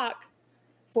stock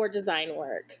for design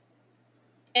work.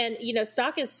 And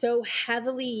stock is so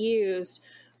heavily used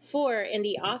for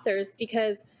indie authors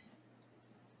because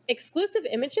exclusive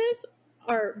images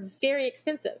are very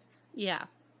expensive. Yeah.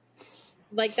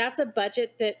 Like that's a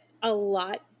budget that a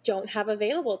lot don't have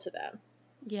available to them.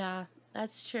 Yeah,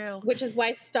 that's true. Which is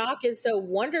why stock is so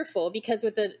wonderful, because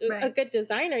with a good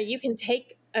designer, you can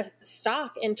take a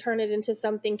stock and turn it into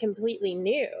something completely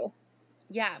new.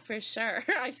 Yeah, for sure.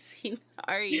 I've seen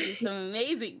Ari do some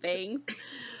amazing things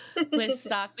with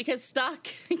stock, because stock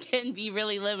can be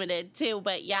really limited too.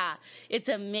 But yeah, it's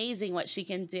amazing what she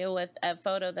can do with a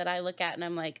photo that I look at and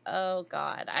I'm like, oh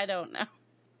God, I don't know.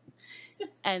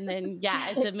 And then, yeah,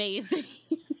 it's amazing.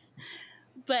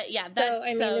 But yeah,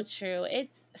 that's so true.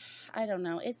 I don't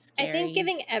know. It's scary. I think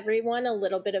giving everyone a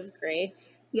little bit of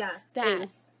grace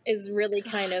is really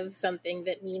kind of something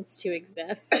that needs to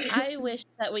exist. I wish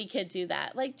that we could do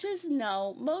that. Like, just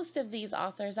know most of these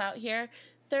authors out here,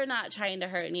 they're not trying to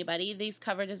hurt anybody. These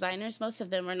cover designers, most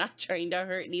of them are not trying to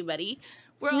hurt anybody.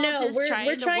 We're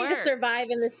trying to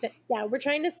survive in we're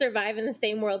trying to survive in the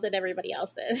same world that everybody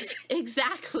else is.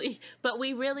 Exactly. But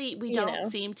we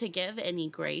don't seem to give any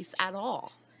grace at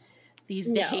all these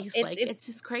days. It's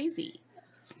just crazy.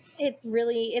 It's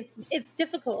really it's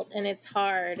difficult and it's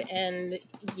hard, and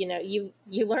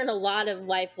you learn a lot of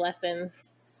life lessons.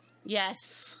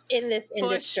 Yes. In this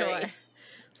industry. For sure.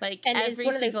 Like, and every it's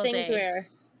one of those things day. where,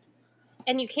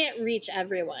 and you can't reach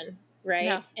everyone, right?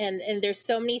 No. And there's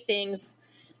so many things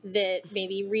that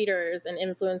maybe readers and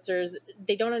influencers,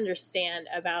 they don't understand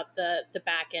about the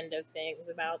back end of things,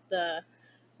 about the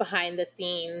behind the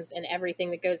scenes and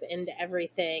everything that goes into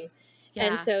everything. Yeah.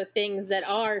 And so things that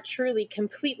are truly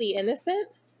completely innocent,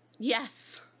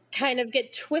 yes, kind of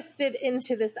get twisted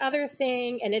into this other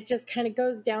thing, and it just kind of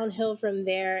goes downhill from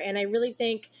there. And I really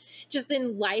think just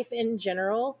in life in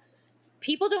general,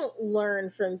 people don't learn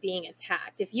from being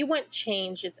attacked. If you want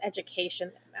change, it's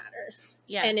education that matters.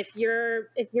 Yes. And if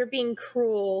you're being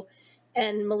cruel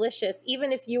and malicious,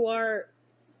 even if you are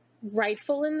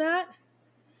rightful in that,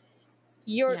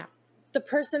 the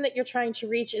person that you're trying to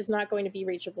reach is not going to be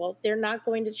reachable. They're not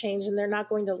going to change, and they're not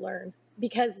going to learn,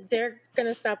 because they're going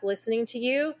to stop listening to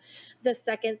you the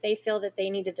second they feel that they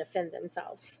need to defend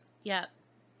themselves. Yeah,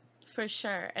 for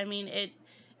sure. I mean, it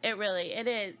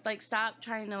is. Like, stop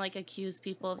trying to, like, accuse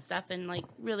people of stuff, and, like,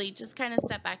 really just kind of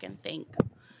step back and think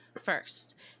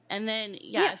first. And then,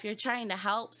 if you're trying to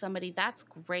help somebody, that's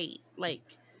great.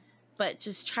 Like, but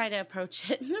just try to approach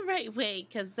it in the right way,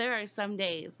 because there are some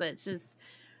days that just,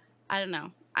 I don't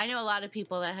know. I know a lot of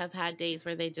people that have had days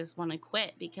where they just want to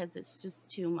quit because it's just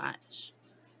too much.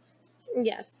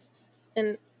 Yes.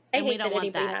 And I hate that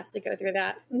anybody has to go through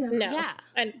that. No. Yeah.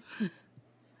 I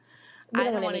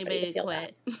don't want anybody to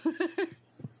quit.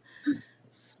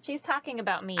 She's talking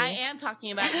about me. I am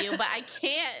talking about you, but I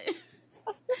can't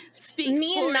speak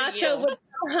Me for and Nacho you. would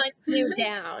hunt you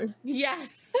down.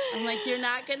 Yes. I'm like, you're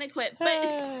not going to quit.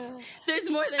 But there's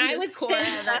more than just Cora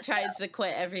that tries to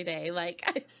quit every day.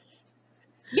 Like,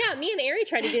 yeah, me and Ari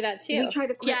tried to do that too. We try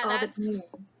to quit all the time.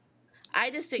 I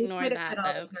just ignore that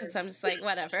though, because I'm just like,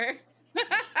 whatever.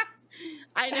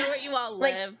 I know where you all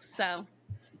live, so.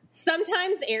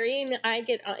 Sometimes Ari and I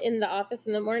get in the office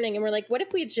in the morning and we're like, what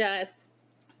if we just,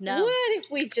 Yeah,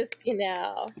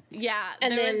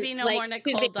 and there would be no more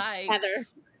Nicole Dykes. Heather.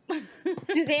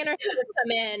 Susanna would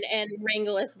come in and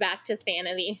wrangle us back to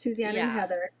sanity. Susanna and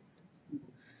Heather.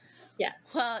 Yes.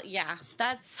 Well, yeah,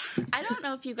 I don't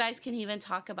know if you guys can even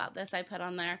talk about this. I put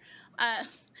on there,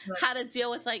 how to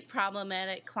deal with, like,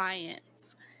 problematic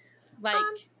clients. Like,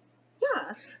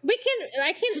 yeah, we can.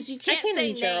 I can. Because you can't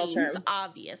say in general names, terms.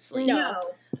 obviously. No,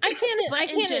 I can. But I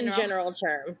can in general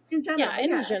terms. In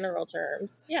general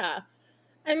terms. Yeah,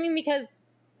 I mean, because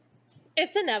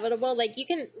it's inevitable. Like,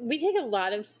 we take a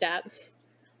lot of steps,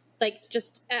 like,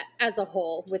 just as a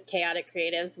whole with Chaotic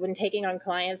Creatives when taking on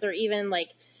clients, or even,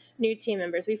 like, new team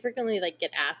members. We frequently, like,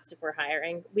 get asked if we're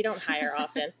hiring. We don't hire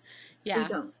often. Yeah.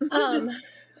 We don't.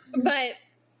 But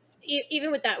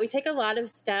even with that, we take a lot of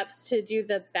steps to do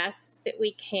the best that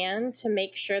we can to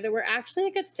make sure that we're actually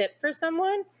a good fit for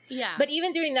someone. Yeah. But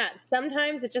even doing that,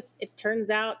 sometimes it turns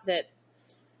out that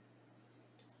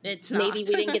it's maybe not.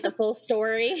 we didn't get the full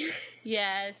story.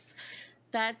 Yes.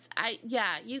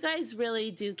 You guys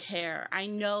really do care. I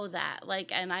know that.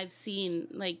 Like, and I've seen,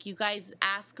 like, you guys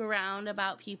ask around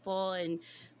about people, and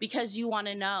because you want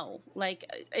to know, like,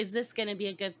 is this going to be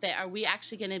a good fit? Are we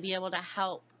actually going to be able to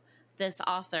help this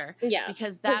author? Yeah.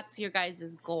 Because that's your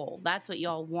guys' goal. That's what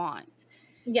y'all want.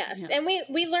 Yes. Yeah. And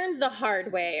we learned the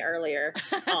hard way earlier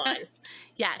on.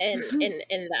 Yes. In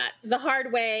that. The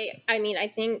hard way, I mean, I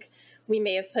think we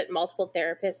may have put multiple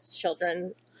therapists'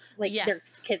 children, like their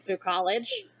kids through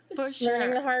college. For sure.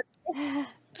 Learning the hard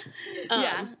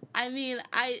yeah. I mean,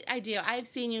 I do. I've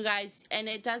seen you guys, and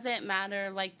it doesn't matter,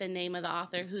 like, the name of the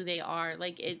author, who they are.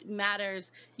 Like, it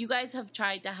matters. You guys have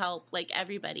tried to help, like,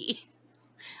 everybody.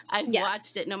 I've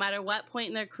watched it, no matter what point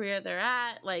in their career they're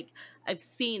at. Like, I've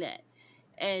seen it.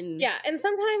 And and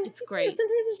sometimes it's great.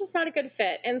 Sometimes it's just not a good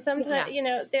fit. And sometimes,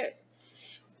 they're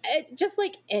just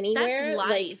like anywhere. That's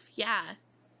life.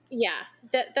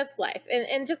 Like, that's life.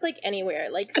 And just like anywhere,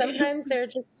 like sometimes they're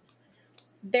just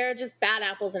bad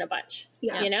apples in a bunch.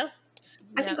 Yeah. You know?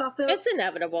 I think also it's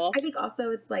inevitable. I think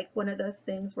also it's like one of those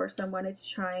things where someone is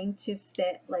trying to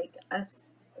fit like a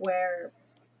square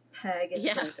peg into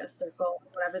like a circle,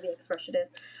 whatever the expression is.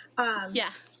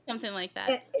 Something like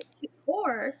that.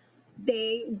 Or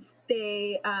they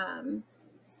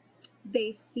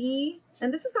see,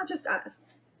 and this is not just us,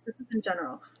 this is in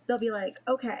general, they'll be like,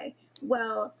 okay,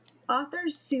 well, author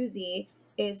Susie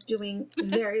is doing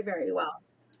very, very well,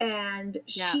 and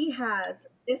she has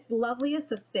this lovely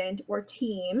assistant or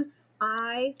team.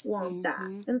 I want that.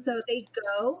 And so they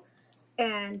go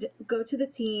to the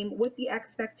team with the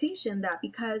expectation that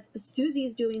because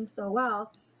Susie's doing so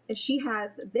well, and she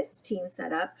has this team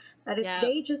set up, that if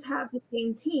they just have the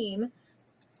same team,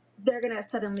 they're going to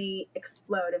suddenly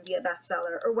explode and be a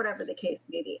bestseller or whatever the case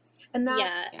may be. And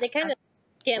that, they kind of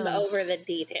skim over the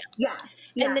details.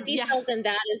 And the details in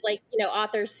that is like,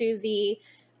 author Susie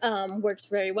works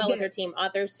very well with her team.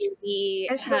 Author Susie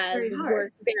has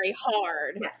worked very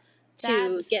hard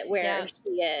to get where she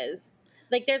is.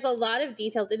 Like, there's a lot of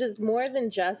details. It is more than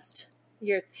just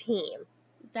your team.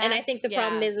 And I think the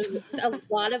problem is a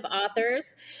lot of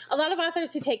authors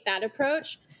who take that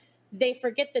approach, they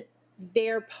forget that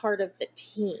they're part of the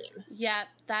team. Yeah,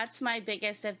 that's my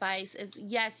biggest advice is,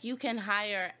 yes, you can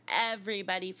hire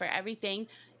everybody for everything.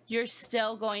 You're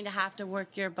still going to have to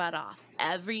work your butt off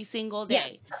every single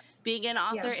day. Being an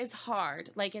author is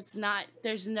hard. Like, it's not,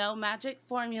 there's no magic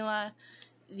formula.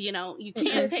 You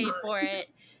can't pay for it.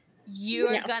 You're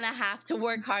going to have to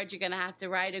work hard. You're going to have to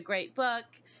write a great book,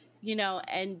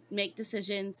 and make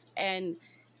decisions. And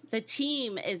the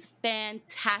team is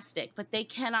fantastic, but they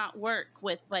cannot work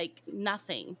with like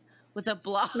nothing, with a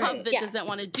blob that doesn't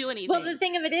want to do anything. Well, the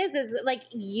thing of it is like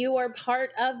you are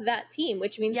part of that team,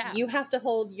 which means you have to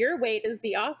hold your weight as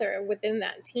the author within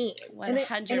that team.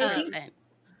 100%. And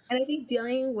I think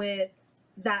dealing with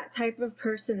that type of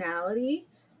personality,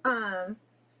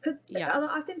 because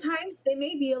oftentimes they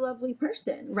may be a lovely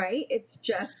person, right? It's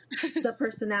just the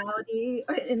personality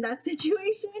in that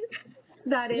situation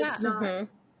that is not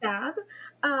fab.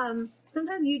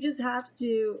 Sometimes you just have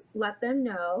to let them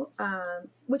know,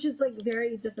 which is like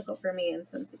very difficult for me in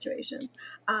some situations.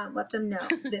 Let them know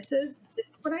this is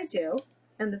what I do,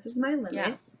 and this is my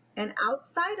limit. And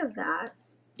outside of that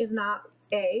is not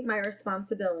my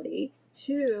responsibility,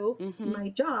 2, my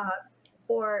job,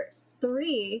 or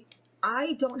 3,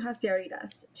 I don't have fairy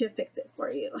dust to fix it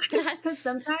for you. Because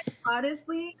sometimes,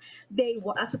 honestly,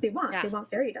 that's what they want. They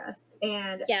want fairy dust.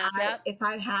 And if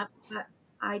I had that,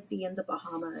 I'd be in the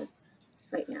Bahamas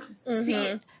right now.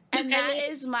 See, and that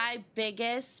is my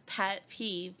biggest pet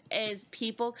peeve, is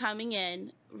people coming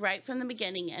in right from the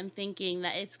beginning and thinking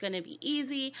that it's going to be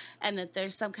easy and that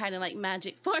there's some kind of like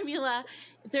magic formula.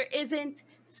 There isn't.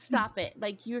 Stop it.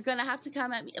 Like, you're going to have to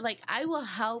come at me. Like, I will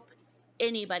help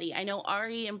anybody. I know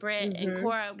Ari and Britt and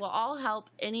Cora will all help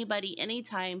anybody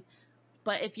anytime.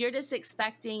 But if you're just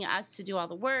expecting us to do all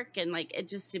the work and like it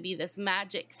just to be this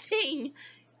magic thing,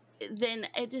 then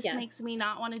it just makes me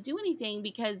not want to do anything,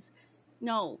 because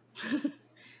no.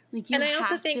 Like, you and I also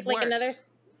have think to like work.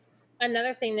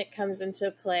 another thing that comes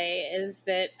into play is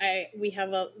that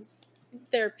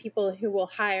there are people who will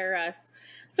hire us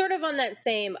sort of on that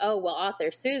same,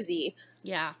 author Susie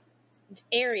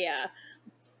area,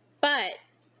 but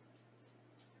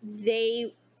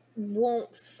they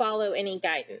won't follow any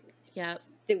guidance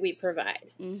that we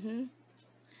provide.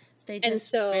 They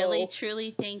just really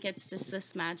truly think it's just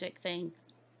this magic thing.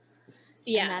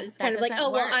 Yeah, it's kind of like,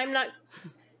 oh, well, I'm not.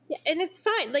 Yeah, and it's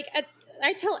fine. Like,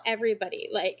 I tell everybody,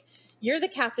 like, you're the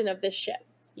captain of this ship.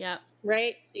 Yeah.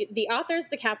 Right? The author's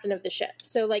the captain of the ship.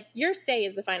 So, like, your say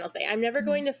is the final say. I'm never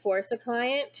going to force a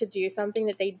client to do something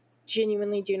that they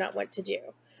genuinely do not want to do.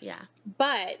 Yeah.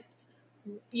 But,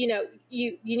 you know,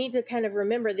 you need to kind of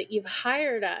remember that you've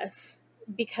hired us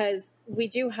because we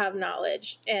do have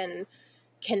knowledge and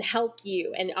can help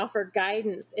you and offer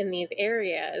guidance in these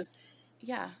areas.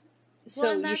 Yeah.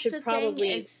 So you should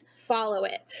probably follow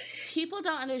it. People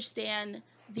don't understand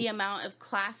the amount of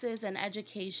classes and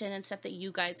education and stuff that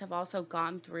you guys have also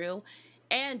gone through,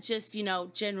 and just, you know,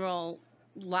 general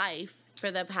life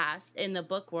for the past, in the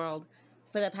book world,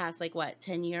 for the past, like, what,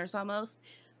 10 years almost?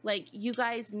 Like, you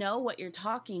guys know what you're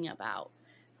talking about.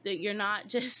 That you're not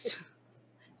just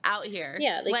out here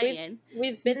playing.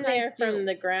 We've been there from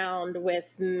the ground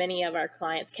with many of our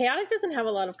clients. Chaotic doesn't have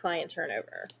a lot of client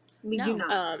turnover. We do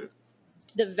not.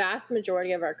 The vast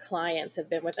majority of our clients have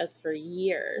been with us for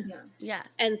years. Yeah.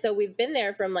 And so we've been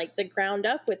there from, like, the ground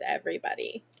up with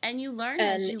everybody. And you learn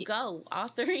as you go.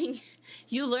 Authoring,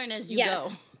 you learn as you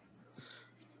go.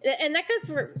 And that goes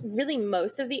for really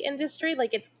most of the industry.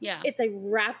 Like, it's a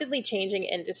rapidly changing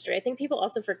industry. I think people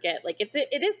also forget, like,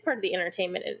 it is part of the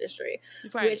entertainment industry,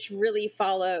 which really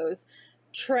follows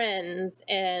trends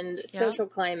and social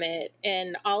climate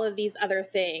and all of these other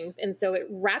things. And so it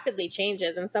rapidly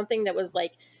changes, and something that was,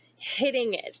 like,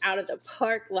 hitting it out of the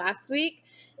park last week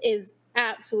is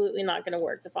absolutely not going to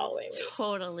work the following week.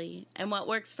 Totally. And what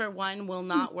works for one will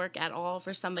not work at all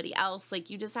for somebody else. Like,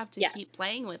 you just have to keep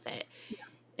playing with it.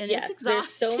 And it's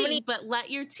exhausting, but let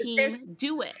your team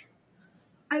do it.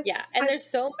 And there's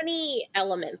so many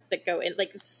elements that go in,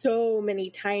 like, so many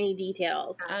tiny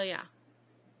details. Oh, yeah.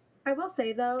 I will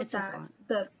say, though,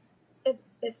 that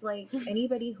if like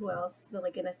anybody who else is,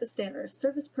 like, an assistant or a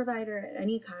service provider at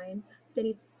any kind,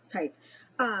 any type,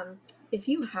 if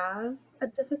you have a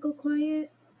difficult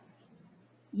client,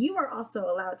 you are also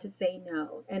allowed to say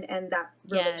no and end that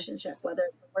relationship, whether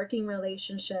it's a working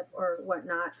relationship or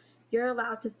whatnot. You're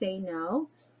allowed to say no,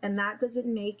 and that doesn't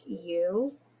make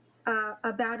you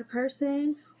a bad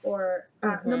person or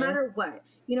no matter what.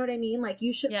 You know what I mean? Like,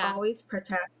 you should always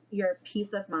protect your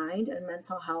peace of mind and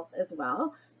mental health as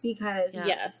well, because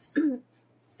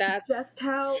that's just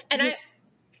how authors.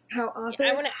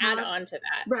 I want to add on to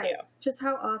that too. Just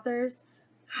how authors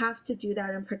have to do that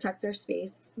and protect their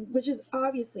space, which is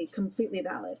obviously completely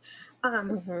valid.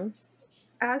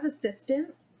 As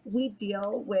assistants, we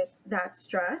deal with that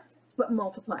stress, but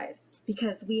multiplied,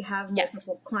 because we have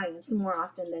multiple clients more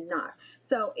often than not.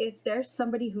 So if there's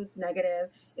somebody who's negative,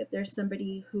 if there's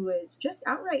somebody who is just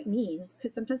outright mean,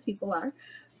 because sometimes people are,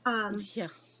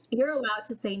 you're allowed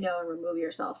to say no and remove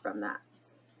yourself from that.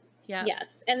 Yeah.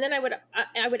 Yes. And then I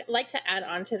would like to add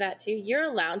on to that too. You're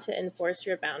allowed to enforce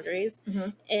your boundaries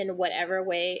in whatever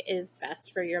way is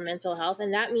best for your mental health.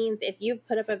 And that means if you've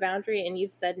put up a boundary and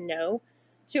you've said no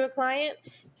to a client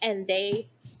and they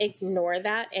ignore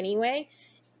that anyway,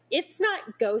 it's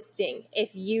not ghosting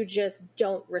if you just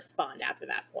don't respond after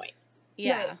that point.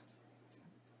 Yeah.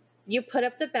 You put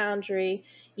up the boundary,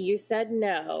 you said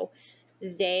no,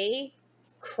 they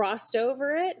crossed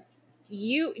over it.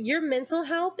 Your mental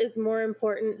health is more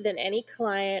important than any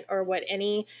client or what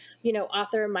any,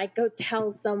 author might go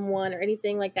tell someone or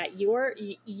anything like that.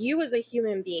 You as a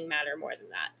human being matter more than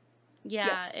that.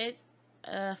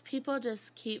 Yeah. People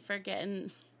just keep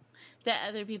forgetting that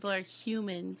other people are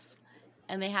humans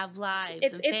and they have lives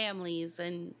and families,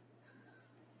 and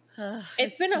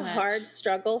it's been a hard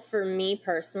struggle for me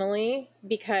personally,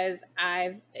 because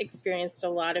I've experienced a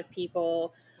lot of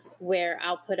people where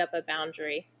I'll put up a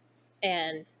boundary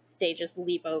and they just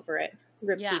leap over it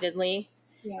repeatedly.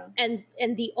 Yeah. And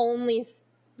the only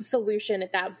solution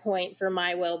at that point for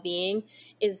my well-being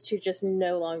is to just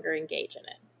no longer engage in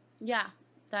it. Yeah.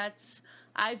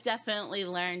 I've definitely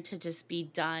learned to just be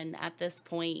done at this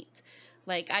point.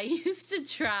 Like, I used to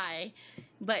try,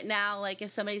 but now, like,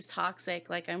 if somebody's toxic,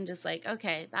 like, I'm just like,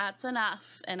 okay, that's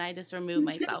enough. And I just remove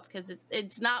myself, because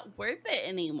it's not worth it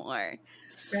anymore.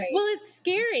 Right. Well, it's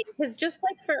scary, because just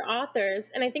like for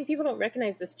authors, and I think people don't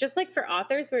recognize this, just like for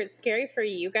authors where it's scary for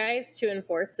you guys to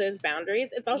enforce those boundaries,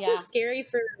 it's also scary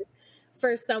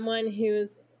for someone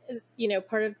who's,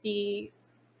 part of the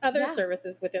other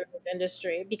services within this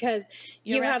industry, because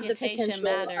you have the potential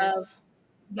of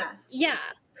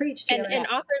preach, and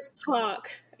authors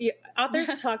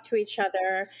talk to each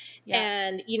other,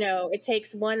 and it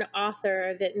takes one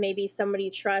author that maybe somebody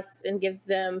trusts and gives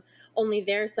them only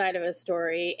their side of a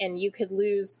story, and you could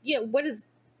lose what is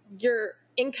your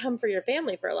income for your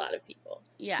family for a lot of people.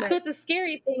 So it's a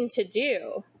scary thing to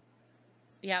do.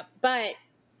 Yep. But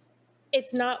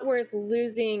it's not worth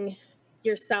losing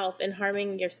yourself and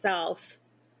harming yourself.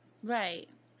 Right.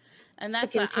 And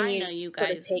that's what I know you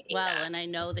guys well, and I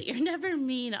know that you're never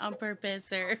mean on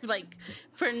purpose or like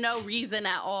for no reason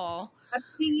at all. Up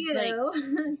to you.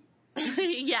 Like,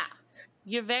 yeah,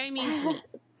 you're very mean to me.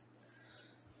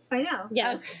 I know.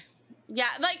 Yeah. Okay. Yeah,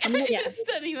 like I just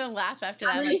didn't even laugh after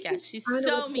that. Like, yeah, she's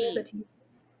so mean.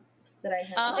 That I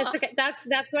have. It's okay.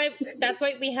 That's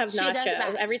why we have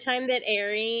Nacho. Every time that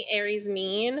Ari's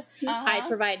mean, I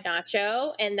provide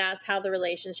Nacho, and that's how the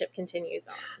relationship continues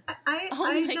on. I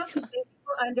don't think people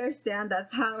understand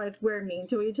that's how like we're mean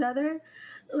to each other.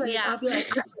 Like I'll be like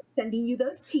sending you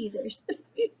those teasers.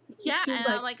 Yeah, and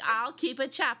I'm like, I'll keep a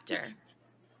chapter.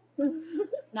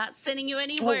 Not sending you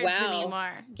any words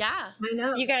anymore. Yeah. I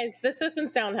know. You guys, this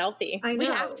doesn't sound healthy. I know. We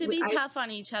have to be tough on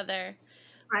each other.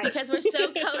 Right. Because we're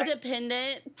so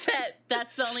codependent that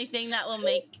that's the only thing that will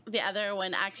make the other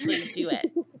one actually do it.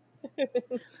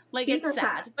 Like, it's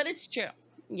sad, but it's true.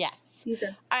 Yes. All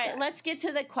right, let's get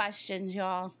to the questions,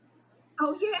 y'all.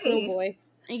 Oh, yay. Oh, boy.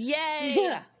 Yay.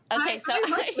 Yeah. Okay, so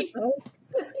I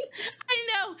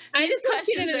know. I just want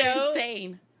you to know,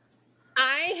 insane.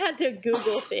 I had to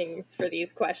Google things for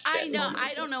these questions. I know.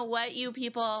 I don't know what you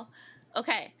people...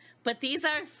 Okay, but these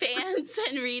are fans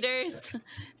and readers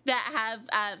that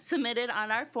have submitted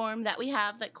on our form that we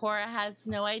have that Cora has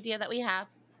no idea that we have.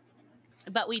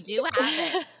 But we do have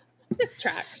it. This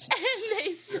tracks. And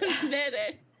they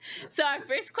submitted. So our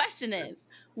first question is,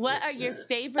 what are your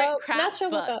favorite craft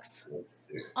books?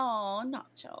 Oh,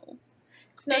 Nacho.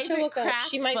 Favorite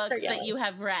craft books that you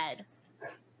have read?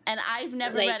 And I've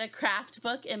never read a craft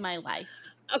book in my life.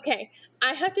 Okay,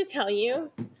 I have to tell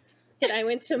you that I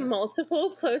went to multiple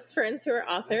close friends who are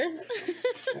authors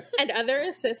and other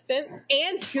assistants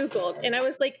and Googled. And I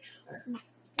was like,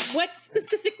 what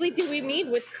specifically do we mean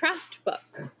with craft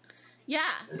book? Yeah.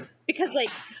 Because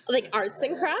like arts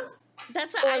and crafts?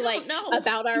 That's what I don't know.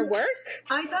 About our work?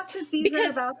 I talked to Caesar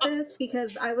about this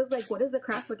because I was like, what is a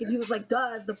craft book? And he was like,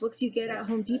 duh, the books you get at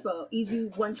Home Depot. Easy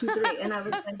 1, 2, 3. And I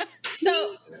was like,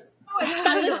 so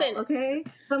listen. Okay.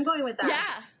 So I'm going with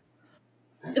that.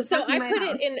 Yeah. So I put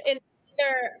it in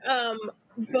their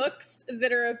books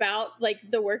that are about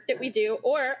like the work that we do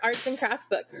or arts and craft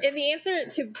books. And the answer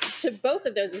to both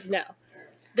of those is no.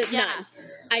 None.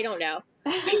 I don't know.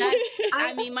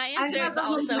 I mean, my answer is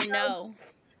also no.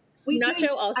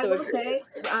 Nacho also I will say,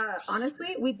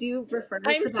 honestly, we do refer to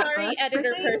I'm sorry,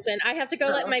 editor person. I have to go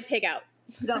let my pig out.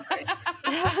 Go for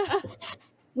it.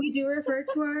 We do refer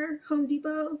to our Home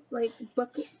Depot like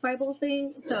book Bible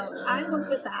thing, so I went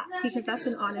with that because that's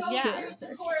an honest true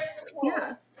answer.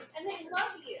 Yeah, and they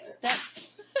love you. That's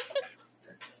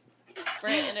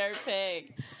Brit and her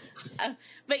pig.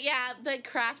 But yeah, the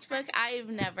craft book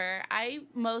I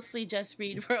mostly just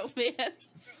read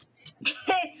romance.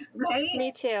 Right?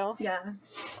 Me too. Yeah,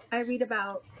 I read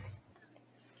about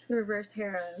reverse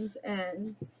harems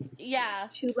and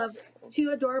two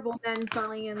adorable men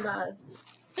falling in love.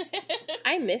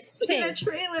 I missed things. In a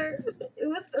trailer. It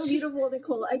was so beautiful,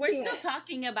 Nicole. We're still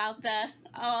talking about the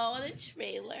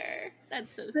trailer.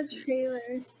 That's so sweet. The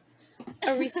trailer.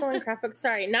 Are we still in craft books?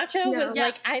 Sorry. Nacho was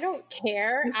like, I don't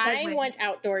care. I want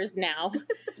outdoors now.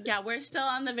 Yeah, we're still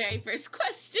on the very first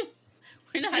question.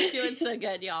 We're not doing so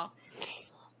good, y'all.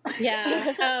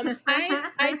 Yeah.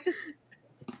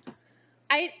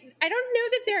 I don't know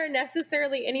that there are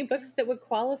necessarily any books that would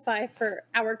qualify for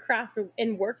our craft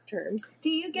in work terms. Do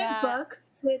you get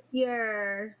books with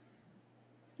your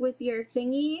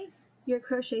thingies, your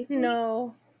crochet thingies?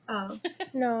 No. Oh.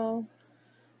 No.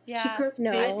 Yeah. She crochets,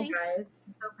 guys.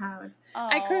 I'm so proud.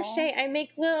 Aww. I crochet. I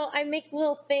make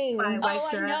little things. I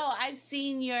know. I've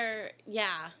seen your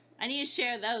I need to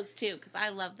share those too because I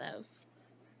love those.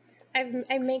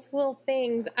 I make little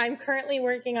things. I'm currently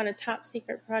working on a top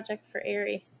secret project for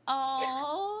Ari.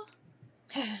 Oh,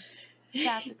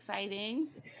 that's exciting.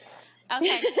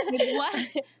 Okay,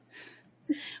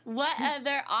 what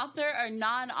other author or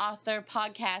non-author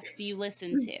podcasts do you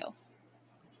listen to?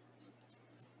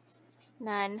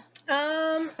 None.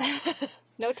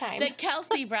 No time. The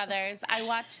Kelsey brothers. I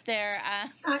watched their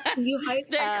New Heights.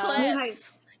 Their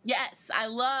clips. Yes, I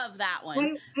love that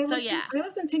one. I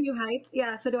listen to New Heights.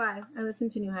 Yeah, so do I. I listen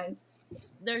to New Heights.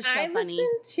 They're so funny. I listen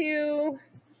to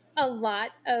a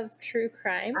lot of true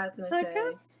crime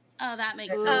podcasts. Oh, that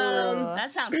makes sense.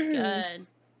 That sounds good.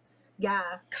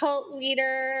 Yeah. Cult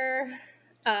Leader,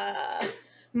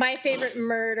 My Favorite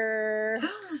Murder.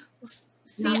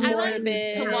 See, I like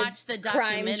to watch the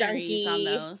documentaries on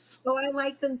those. Oh, I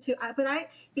like them too. But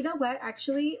you know what?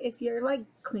 Actually, if you're like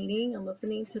cleaning and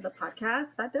listening to the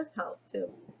podcast, that does help too.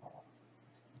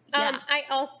 I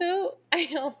also,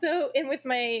 and with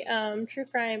my true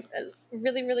crime,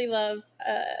 really, really love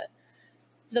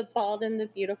The Bald and the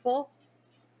Beautiful,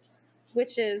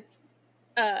 which is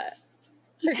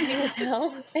Trixie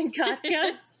Mattel and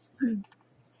Katya.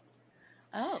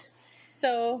 Oh.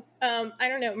 So, I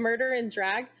don't know, Murder and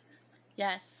Drag.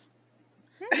 Yes.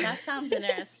 That sounds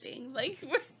interesting. Like,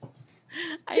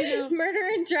 I know. Murder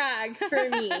and Drag for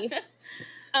me.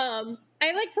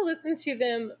 I like to listen to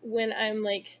them when I'm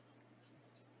like,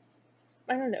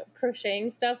 I don't know, crocheting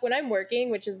stuff. When I'm working,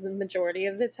 which is the majority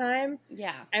of the time,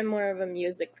 I'm more of a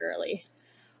music girly.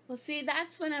 Well, see,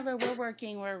 that's whenever we're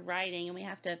working, we're writing, and we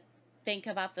have to think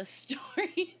about the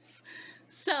stories.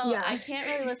 So I can't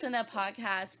really listen to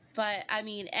podcasts, but I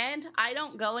mean, and I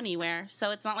don't go anywhere,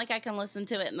 so it's not like I can listen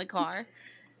to it in the car.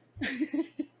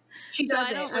 So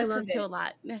I don't listen to a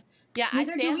lot. Yeah,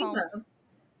 Neither I stay at home. Though.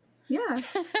 Yeah.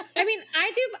 I mean,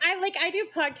 I do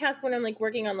podcasts when I'm like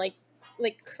working on like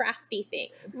crafty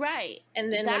things. Right.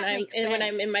 And then when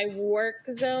I'm in my work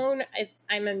zone,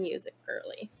 I'm a music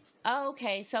girly. Oh,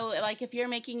 okay. So like if you're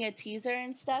making a teaser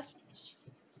and stuff?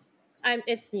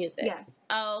 It's music. Yes.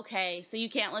 Oh, okay. So you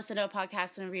can't listen to a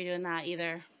podcast whenever you're doing that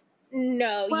either.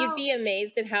 No, you'd be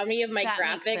amazed at how many of my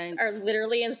graphics are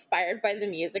literally inspired by the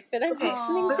music that I'm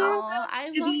listening to.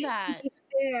 I love that. To be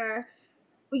fair,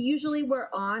 usually we're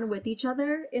on with each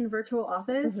other in virtual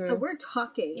office, so we're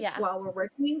talking while we're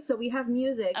working. So we have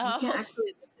music. You can't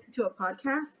actually listen to a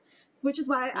podcast, which is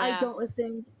why I don't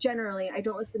listen. Generally, I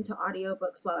don't listen to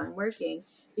audiobooks while I'm working,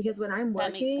 because when I'm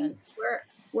working,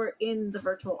 we're in the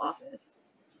virtual office.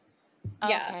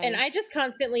 Yeah, and I just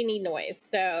constantly need noise,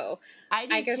 so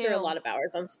I go through a lot of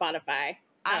hours on Spotify.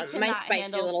 I cannot my spicy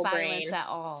handle little silence brain at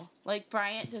all. Like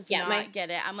Bryant does not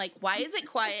get it. I'm like, why is it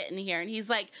quiet in here? And he's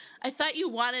like, I thought you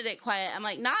wanted it quiet. I'm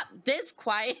like, not this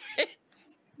quiet.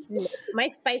 My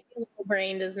spicy little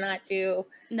brain does not do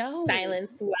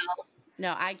silence well.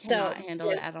 No, I cannot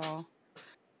handle it at all.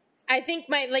 I think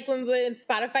when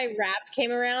Spotify Wrapped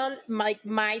came around,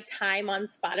 my time on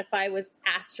Spotify was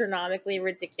astronomically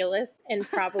ridiculous and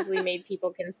probably made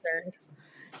people concerned.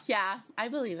 Yeah, I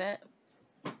believe it.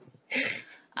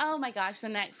 Oh my gosh, the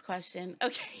next question.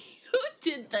 Okay, who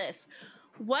did this?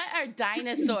 What are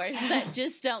dinosaurs that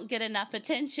just don't get enough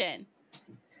attention?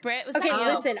 Britt, was that you?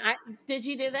 Okay, listen. Did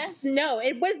you do this? No,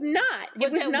 it was not.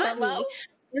 It was not Willow?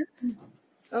 Me.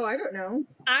 Oh, I don't know.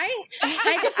 I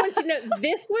just want you to know,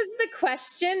 this was the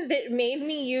question that made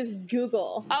me use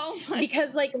Google. Oh my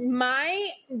because my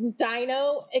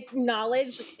dino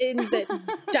knowledge is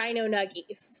Dino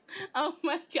Nuggies. Oh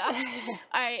my god.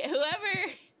 All right,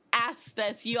 whoever asked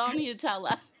this, you all need to tell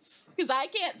us, because I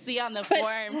can't see on the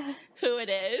form who it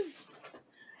is.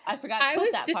 I forgot to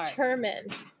put that part.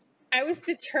 I was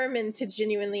determined to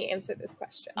genuinely answer this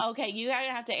question. Okay, you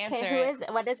gotta have to answer it.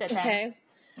 What is it then? Okay.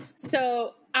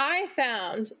 So I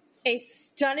found a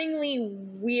stunningly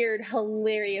weird,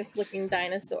 hilarious looking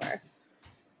dinosaur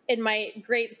in my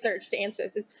great search to answer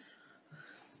this. It's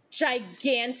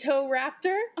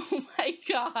Gigantoraptor. Oh my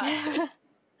god.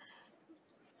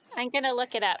 I'm gonna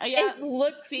look it up. It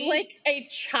looks like a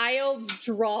child's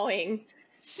drawing.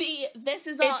 See, this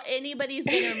is all anybody's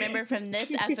gonna remember from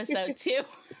this episode too.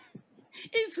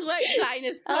 Is what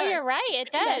dinosaur. Oh, you're right.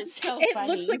 It does. That's so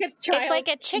funny. Looks like a child. It's like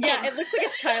a chicken. Yeah, it looks like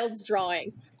a child's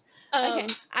drawing. Okay,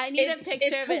 I need a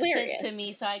picture of it sent to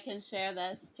me so I can share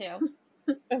this too.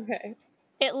 Okay.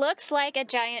 It looks like a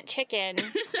giant chicken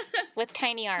with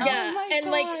tiny arms. Yeah, oh and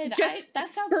God. just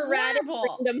sporadic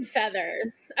random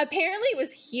feathers. Apparently, it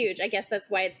was huge. I guess that's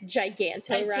why it's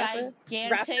Gigantoraptor. A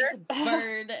gigantic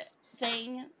bird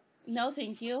thing. No,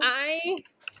 thank you.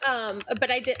 But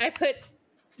I put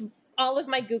all of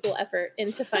my Google effort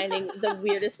into finding the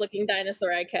weirdest looking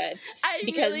dinosaur I could.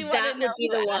 Because really that would be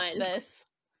the one. This.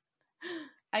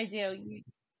 I do.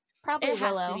 Probably it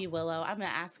Willow. Has to be Willow. I'm gonna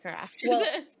ask her after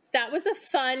this. That was a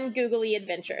fun googly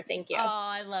adventure. Thank you. Oh,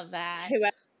 I love that. Whoever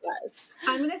it was.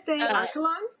 I'm gonna say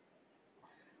Archelon.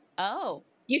 Oh,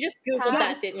 you just Googled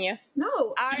that, didn't you?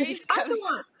 No, Ari's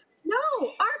Archelon. No,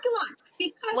 Archelon.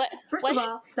 Because first of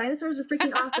all, dinosaurs are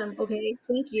freaking awesome. Okay,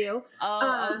 thank you.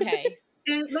 Oh, okay.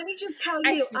 And let me just tell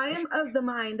you, I am of the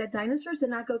mind that dinosaurs did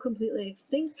not go completely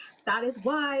extinct. That is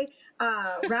why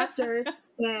raptors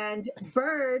and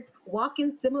birds walk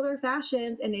in similar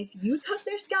fashions. And if you took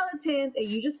their skeletons and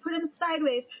you just put them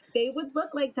sideways, they would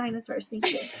look like dinosaurs. Thank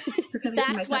you for coming to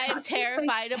my That's why I'm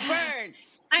terrified of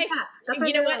birds.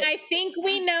 You know what? I think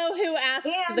we know who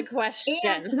asked the question.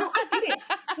 No, I didn't.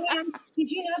 And did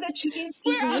you know that chickens?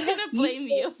 We're all going to blame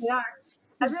you. They are.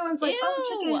 Everyone's like,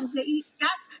 oh, chickens,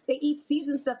 they eat seeds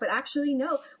and stuff. But actually,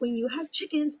 no. When you have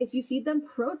chickens, if you feed them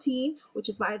protein, which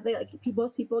is why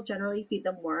most people generally feed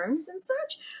them worms and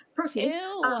such, protein.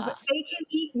 But they can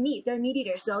eat meat. They're meat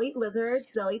eaters. They'll eat lizards.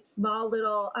 They'll eat small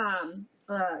little,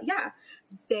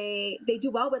 they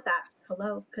do well with that.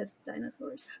 Hello, because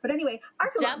dinosaurs. But anyway,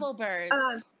 Archelons. Devil birds.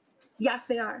 Yes,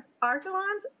 they are.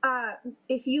 Archelons,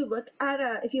 if you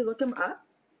look them up,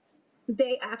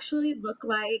 they actually look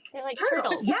like they're like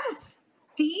turtles. Yes.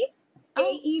 See?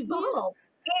 They evolve.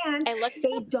 And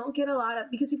they don't get a lot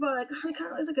of, because people are like, oh, it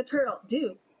kind of looks like a turtle.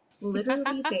 Dude,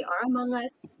 literally, they are among us,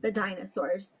 the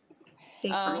dinosaurs. They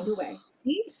find a way.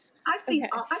 See? I've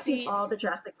seen all the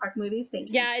Jurassic Park movies. Thank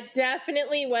you. Yeah, it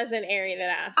definitely wasn't Ari that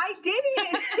asked. I didn't.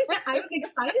 I was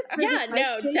excited for this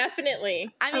question.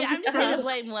 Definitely. I mean, I'm just going to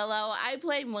blame Willow. I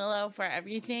blame Willow for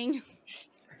everything.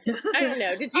 I don't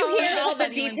know. Did you hear all the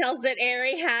details that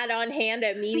Ari had on hand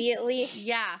immediately?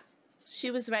 Yeah, she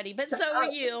was ready. But so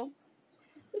were you.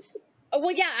 Oh,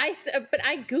 well, yeah, but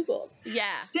I Googled.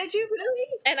 Yeah. Did you really?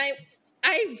 And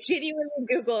I genuinely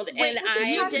Googled. Wait, and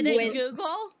you didn't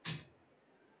Google?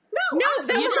 No,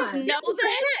 that you was just know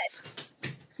this?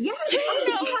 Yes. Who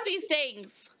knows these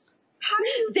things? How do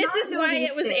you This not is know why these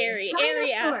it was things? Ari.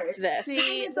 Ari asked this.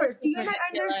 Dinosaurs. Do you not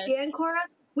understand, Cora?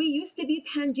 We used to be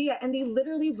Pangea, and they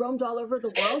literally roamed all over the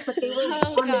world, but they were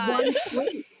on one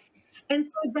place. And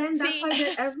so then that's why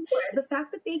they're everywhere. The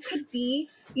fact that they could be,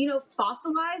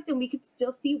 fossilized and we could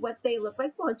still see what they look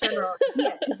like, well, in general,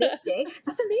 to this day,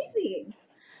 that's amazing.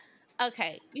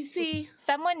 Okay, you see,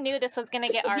 someone knew this was going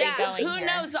to get Ari going. Who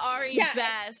knows Ari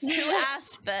best? Who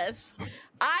asked this?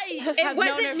 It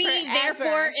wasn't me,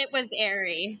 therefore it was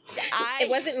Ari. It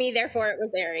wasn't me, therefore it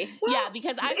was Ari. Yeah,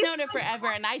 because I've known her forever,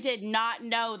 and I did not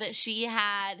know that she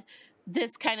had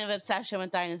this kind of obsession with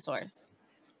dinosaurs.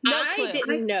 I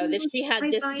didn't know that she had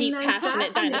this deep,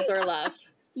 passionate dinosaur love.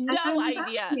 No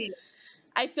idea.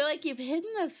 I feel like you've hidden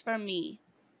this from me.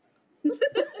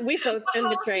 We've both been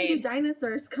betrayed. How often do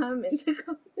dinosaurs come into?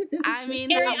 I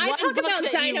mean, Harry, I talk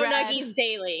about Dino Nuggies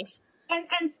daily,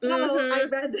 and so I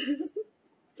read.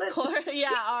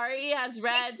 Ari has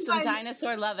read some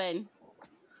dinosaur loving.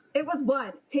 It was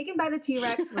one taken by the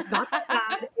T-Rex. Was not that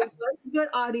bad. It was good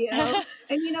audio,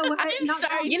 and you know what? I'm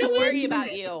starting to worry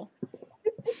about you.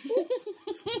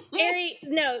 Ari,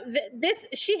 no,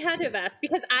 she had to have asked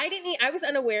because I was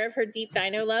unaware of her deep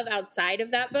dino love outside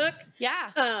of that book. Yeah.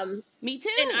 Me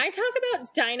too. And I talk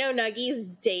about Dino Nuggies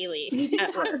daily. You do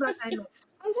talk about dino.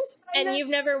 And you've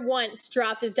never once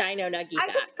dropped a Dino Nuggie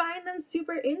I just find them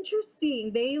super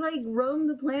interesting. They roamed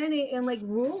the planet and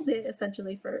ruled it,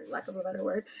 essentially, for lack of a better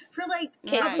word, for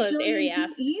case closed. Ari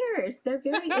asked. Years. They're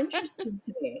very interesting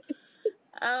to me.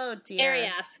 Oh dear. Ari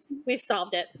asked. We've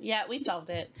solved it. Yeah, we solved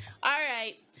it. All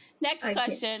right. Next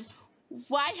question.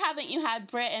 Why haven't you had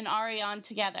Britt and Ari on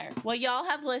together? Well, y'all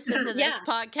have listened to this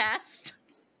podcast.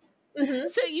 Mm-hmm.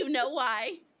 So you know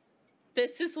why.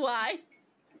 This is why.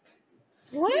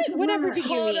 What? Whatever do you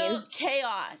mean?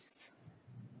 Chaos.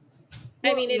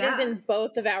 I mean, it is in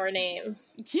both of our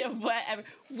names. Yeah, whatever.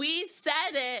 We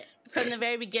said it from the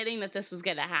very beginning that this was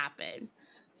going to happen.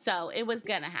 So it was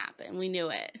going to happen. We knew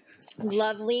it.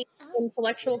 Lovely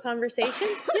intellectual conversation.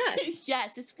 Yes.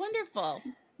 Yes, it's wonderful.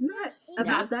 Not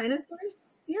about dinosaurs?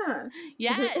 Yeah.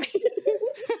 Yes. They're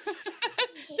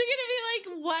going to be like,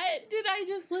 what did I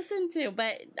just listen to?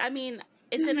 But, I mean,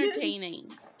 it's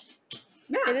entertaining.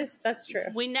 Yeah. It is. That's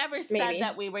true. We never said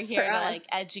that we were here to,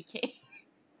 educate.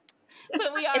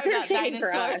 But we are about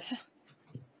dinosaurs.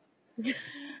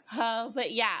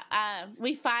 But yeah,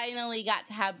 we finally got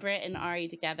to have Britt and Ari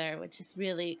together, which is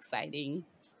really exciting.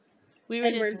 We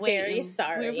were just waiting. Very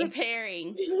sorry. We were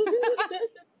preparing.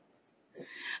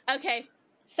 Okay.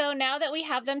 So now that we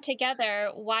have them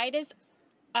together, why does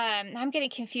I'm getting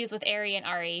confused with Ari and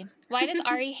Ari. Why does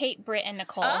Ari hate Britt and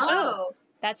Nicole?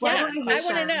 That's the next question. I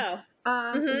want to know.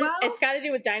 Well, it's got to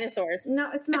do with dinosaurs. No,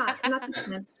 it's not. Probably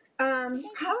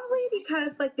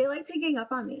because they like taking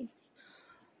up on me.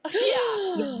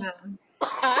 Yeah.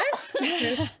 Us?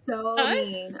 They're so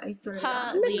mean. I swear to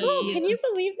God. Nicole, can you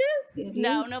believe this?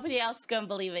 No, nobody else is gonna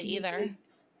believe it either.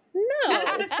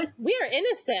 No, we are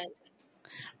innocent.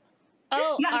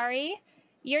 Oh, yeah. Ari,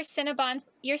 your Cinnabons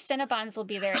will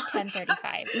be there at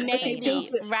 10:35.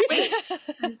 Maybe, right?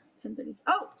 10:30.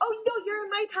 Oh no, you're in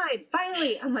my time.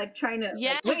 Finally, I'm trying to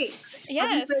wait.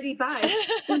 Yes. 35.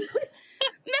 No,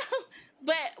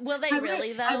 but will they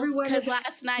really though? Because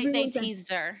last night they teased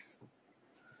her.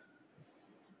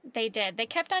 They did. They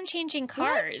kept on changing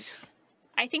cars.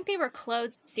 What? I think they were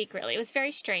clothed secretly. It was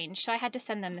very strange. So I had to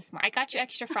send them this morning. I got you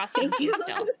extra frosting too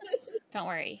still. Don't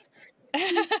worry.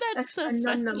 That's so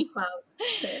funny. Num clouds.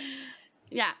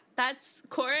 Yeah, that's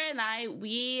Cora and I.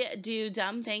 We do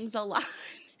dumb things a lot,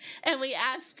 and we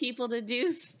ask people to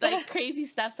do like crazy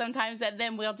stuff sometimes, and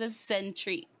then we'll just send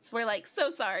treats. We're like,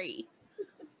 so sorry.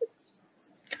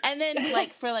 And then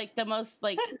like for like the most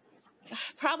like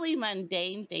probably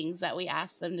mundane things that we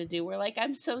ask them to do, we're like,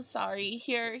 I'm so sorry.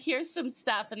 Here's some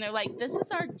stuff, and they're like, this is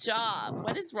our job.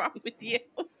 What is wrong with you?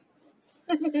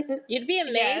 You'd be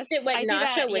amazed at what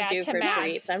Nacho would do for Max.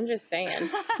 treats. I'm just saying.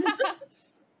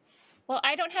 Well,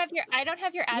 I don't have your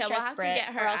address, we'll Britt,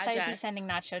 or else I'd be sending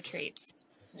Nacho treats.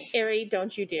 Ari,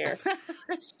 don't you dare.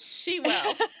 She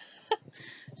will.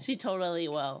 She totally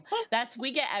will.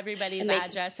 We get everybody's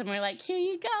address, and we're like, here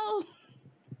you go.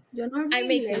 I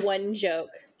make one joke.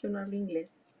 Yo no hablo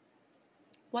inglés.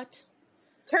 What?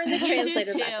 Turn the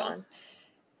translator back on.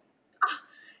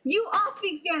 You all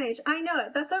speak Spanish. I know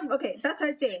it. That's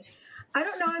our thing. I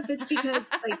don't know if it's because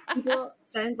like people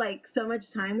spend like so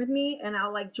much time with me, and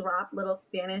I'll like drop little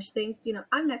Spanish things. You know,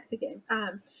 I'm Mexican,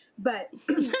 but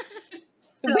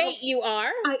so, wait, you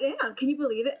are? I am. Can you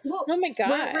believe it? Well, oh my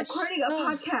gosh, we're recording a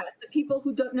podcast of people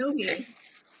who don't know me.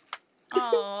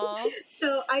 Aww.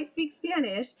 So I speak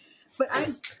Spanish, but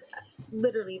I've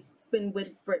literally been with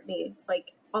Brittany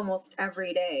like almost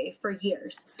every day for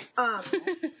years.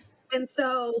 And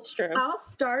so I'll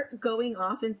start going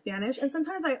off in Spanish, and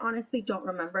sometimes I honestly don't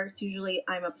remember. It's usually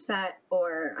I'm upset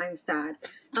or I'm sad.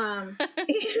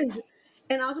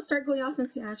 And I'll just start going off in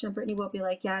Spanish, and Brittany will be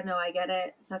like, yeah, no, I get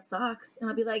it. That sucks. And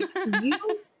I'll be like,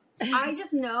 I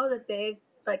just know that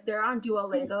they're on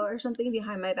Duolingo or something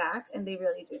behind my back, and they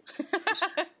really do.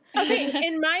 Okay,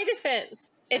 in my defense,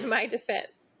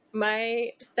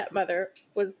 my stepmother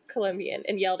was Colombian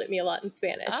and yelled at me a lot in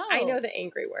Spanish. Oh. I know the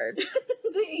angry words.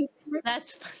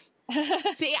 That's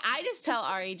see, I just tell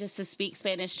Ari just to speak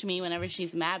Spanish to me whenever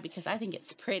she's mad because I think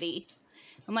it's pretty.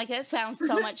 I'm like, that sounds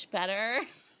so much better.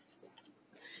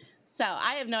 So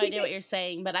I have no idea what you're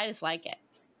saying, but I just like it.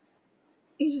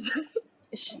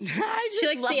 She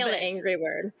likes to yell the angry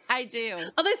words. I do.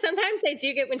 Although sometimes I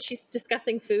do get when she's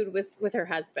discussing food with her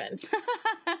husband.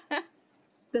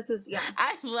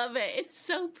 I love it. It's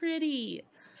so pretty.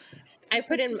 I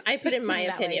put in my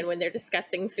opinion when they're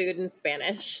discussing food in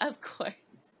Spanish. Of course.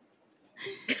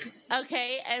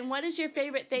 Okay, and what is your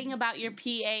favorite thing about your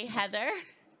PA, Heather?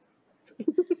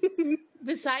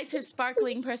 Besides her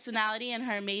sparkling personality and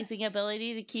her amazing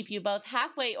ability to keep you both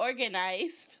halfway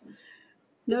organized,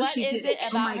 what is it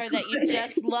about her that you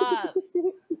just love?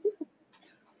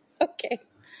 Okay.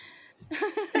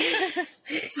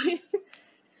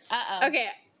 Uh-oh. Okay.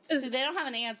 So they don't have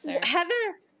an answer.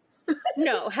 Heather's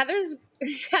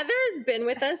been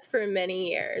with us for many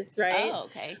years, right? Oh,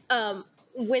 okay.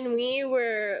 When we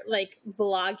were like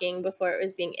blogging before it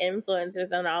was being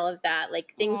influencers and all of that,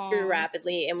 like things grew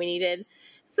rapidly, and we needed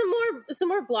some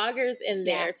more bloggers in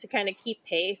there to kind of keep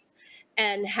pace.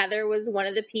 And Heather was one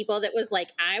of the people that was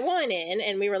like, I want in.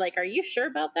 And we were like, are you sure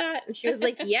about that? And she was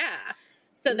like, yeah.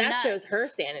 So that shows her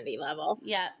sanity level.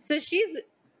 Yeah. So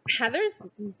Heather's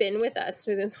been with us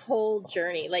through this whole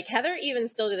journey. Like Heather, even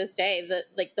still to this day,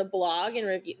 the blog and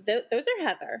review, those are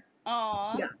Heather.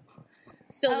 Aw. Yeah.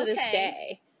 Still to this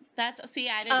day. I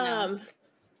didn't know.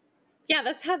 Yeah,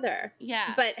 that's Heather.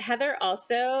 Yeah. But Heather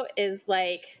also is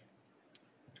like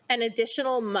an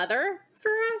additional mother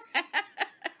for us.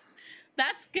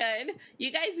 That's good.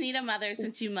 You guys need a mother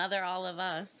since you mother all of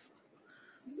us.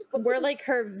 We're like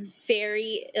her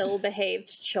very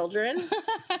ill-behaved children.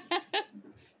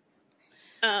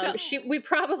 We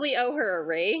probably owe her a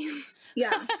raise.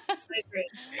 Yeah, I agree.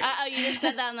 Uh-oh, you just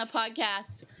said that on the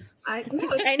podcast. I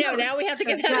know. Now we have to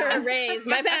give Heather a raise.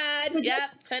 My bad.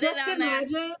 Yep, put it on there.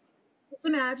 Just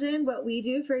imagine what we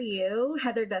do for you,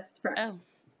 Heather does for us.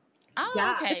 Oh,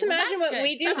 yeah. okay. Just imagine what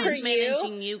we do for you.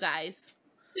 Managing you guys.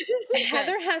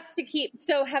 Heather has to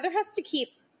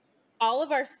keep all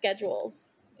of our schedules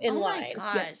in line. Oh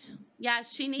my gosh. Yes. Yeah,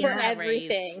 she needs for a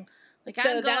everything. Raise. Like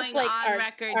I'm going on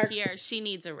record here. She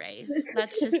needs a raise.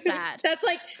 That's just sad. That's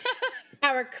like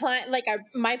our client, like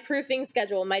my proofing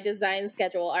schedule, my design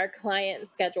schedule, our client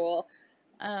schedule.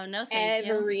 Oh no, thank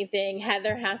you. Everything.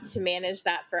 Heather has to manage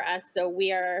that for us, so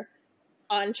we are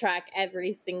on track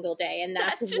every single day, and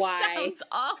that's why. Sounds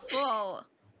awful.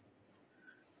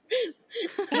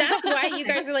 That's why you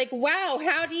guys are like, wow,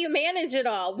 how do you manage it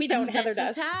all? We don't. Heather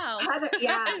does. How? Heather,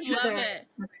 yeah, I love it.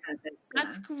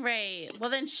 That's great. Well,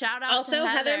 then shout out also, to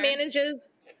Heather.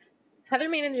 Heather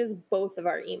manages both of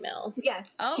our emails.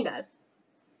 Yes, she does.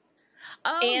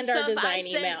 Oh, and so our design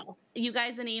email. You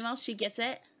guys an email, she gets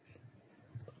it?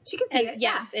 She can see it.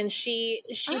 Yes, and she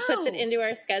puts it into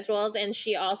our schedules, and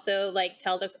she also like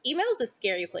tells us email's a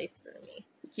scary place for me.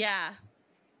 Yeah.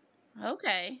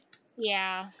 Okay.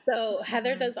 Yeah. So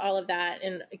Heather does all of that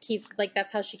and keeps like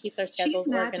that's how she keeps our schedules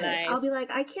organized. I'll be like,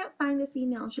 I can't find this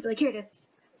email. She'll be like, here it is.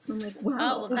 I'm like, wow.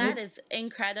 Oh, well, that is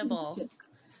incredible.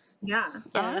 Yeah.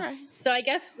 All right. So I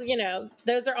guess,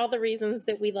 those are all the reasons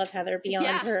that we love Heather beyond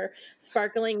her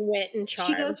sparkling wit and charm.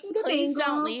 She goes for the Please Bengals,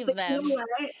 don't leave them. You know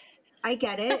what? I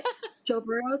get it. Joe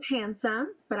Burrow's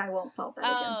handsome, but I won't fault that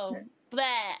against her.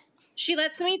 But she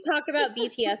lets me talk about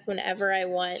BTS whenever I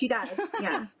want. She does,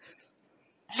 yeah.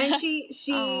 And she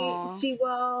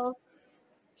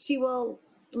will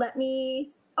let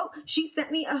me. Oh, she sent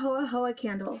me a Hoa Hoa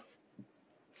candle.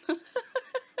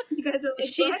 You guys are like,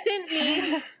 she what? sent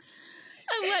me.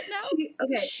 What now?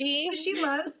 She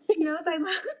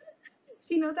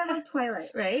knows I love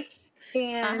Twilight, right?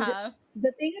 And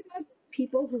the thing about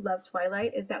people who love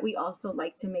Twilight is that we also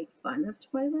like to make fun of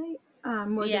Twilight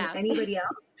more than anybody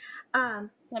else.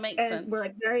 That makes sense. We're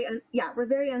like we're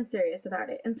very unserious about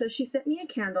it. And so she sent me a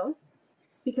candle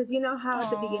because you know how at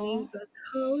the beginning it goes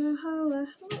Hoa Hoa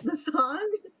Hoa, the song.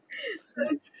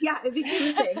 It became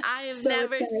a thing. I have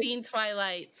never seen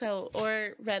Twilight,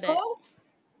 or read it. Oh,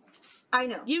 I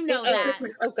know. You know that.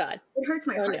 Oh God, it hurts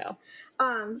my heart.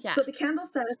 No. So the candle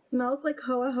says smells like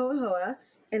Hoa Hoa Hoa,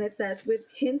 and it says with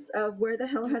hints of where the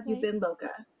hell have you been,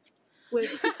 Loca, which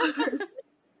are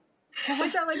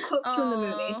like quotes from the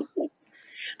movie.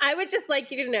 I would just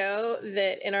like you to know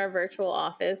that in our virtual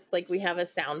office, like we have a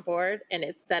soundboard and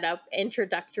it's set up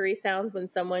introductory sounds when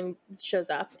someone shows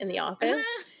up in the office.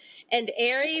 And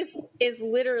Aries is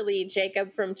literally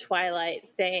Jacob from Twilight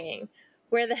saying,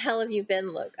 "Where the hell have you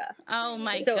been, Loca?" Oh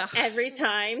my God. God. So every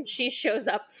time she shows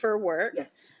up for work,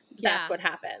 that's what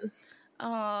happens.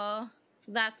 Oh,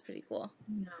 that's pretty cool.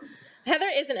 No. Heather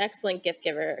is an excellent gift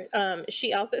giver.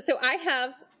 She also,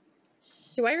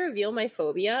 do I reveal my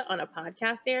phobia on a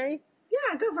podcast, Ari?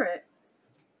 Yeah, go for it.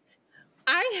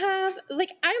 I'm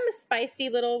a spicy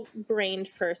little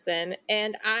brained person,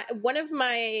 and one of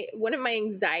my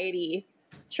anxiety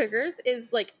triggers is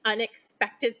like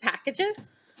unexpected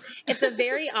packages. It's a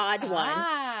very odd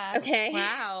one. Okay.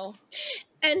 Wow.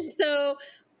 And so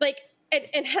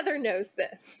and Heather knows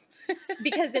this.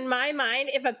 Because in my mind,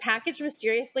 if a package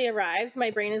mysteriously arrives, my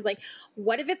brain is like,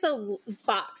 what if it's a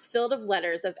box filled of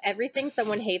letters of everything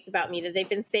someone hates about me that they've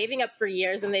been saving up for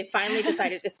years and they finally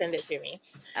decided to send it to me?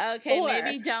 Okay, or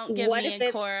maybe don't give me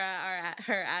and Cora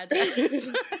her address.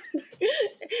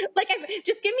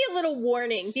 Just give me a little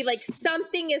warning. Be like,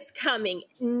 something is coming.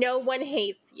 No one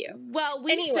hates you. Well,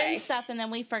 we send stuff and then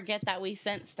we forget that we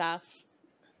sent stuff.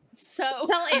 So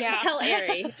tell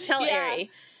Ari. Tell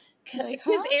Ari.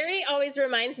 Because Ari always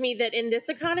reminds me that in this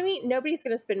economy, nobody's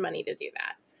going to spend money to do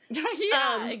that.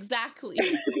 Exactly.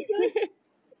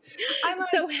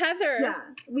 So Heather,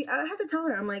 I have to tell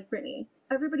her. I'm like, Brittany,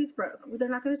 everybody's broke. They're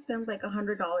not going to spend like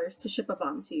 $100 to ship a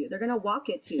bomb to you. They're going to walk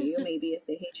it to you, maybe if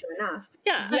they hate you enough.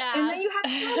 Yeah. And then you have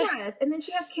cameras, and then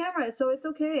she has cameras, so it's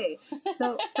okay.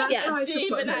 So that's how I she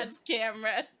even has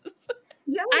cameras.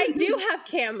 Yeah, I do have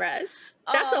cameras.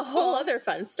 That's a whole other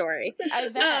fun story. I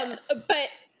bet. But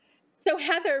so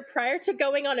Heather, prior to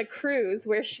going on a cruise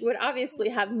where she would obviously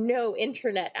have no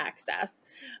internet access,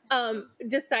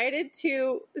 decided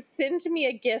to send me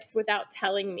a gift without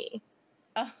telling me.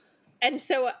 And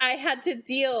so I had to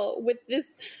deal with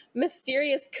this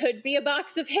mysterious could be a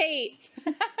box of hate.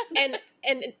 and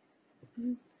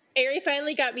Ari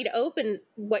finally got me to open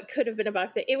what could have been a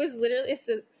box. It was literally a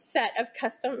set of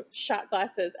custom shot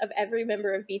glasses of every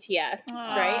member of BTS,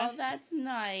 right? Oh, that's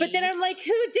nice. But then I'm like,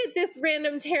 who did this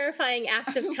random terrifying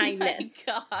act of kindness?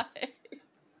 Oh my God.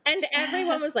 And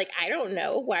everyone was like, I don't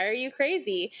know. Why are you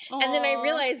crazy? Aww. And then I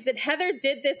realized that Heather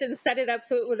did this and set it up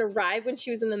so it would arrive when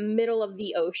she was in the middle of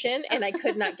the ocean and I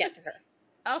could not get to her.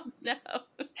 Oh, no.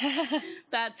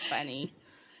 That's funny.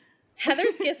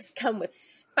 Heather's gifts come with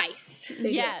spice.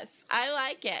 Yes, I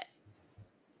like it.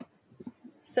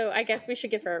 So I guess we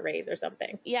should give her a raise or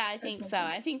something. Yeah, I think so.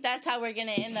 I think that's how we're going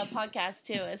to end the podcast,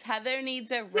 too, is Heather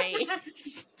needs a raise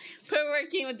for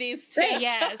working with these two.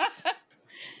 Yes.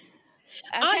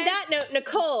 Okay. On that note,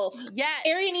 Nicole,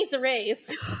 Ari needs a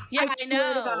raise. Yeah, I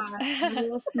know. I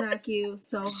will smack you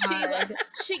so hard.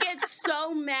 She gets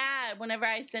so mad whenever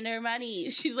I send her money.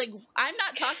 She's like, I'm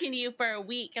not talking to you for a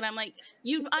week. And I'm like,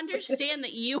 you understand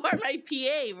that you are my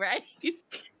PA, right?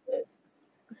 It's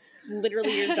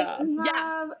literally your job.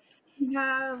 We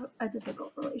have a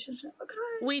difficult relationship,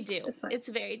 okay? We do. It's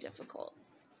very difficult.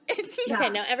 Okay,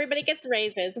 now everybody gets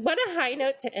raises. What a high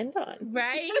note to end on.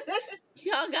 Right?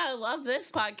 Y'all gotta love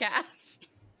this podcast.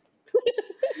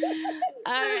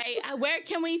 All right. Where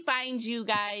can we find you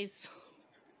guys?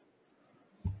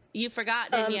 You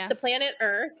forgot, didn't you? The planet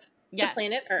Earth. Yes, the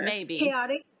planet Earth. Maybe.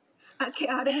 Chaotic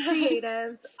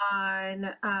Creatives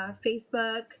on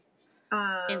Facebook,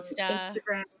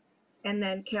 Instagram, and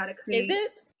then Chaotic Creative. Is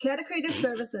it? Chaotic Creative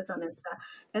Services on Insta.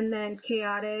 And then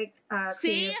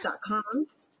chaoticcreatives.com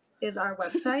is our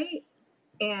website.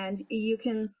 And you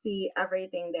can see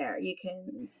everything there. You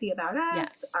can see about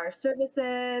us, our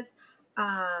services,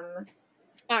 our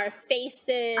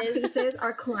faces,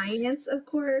 our clients, of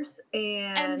course,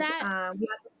 and we have the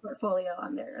portfolio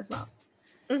on there as well.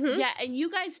 Mm-hmm. Yeah, and you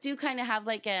guys do kind of have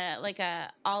like a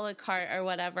a la carte or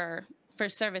whatever for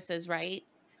services, right?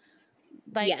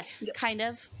 Like, yes, kind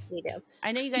of. We do.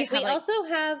 I know you guys. We also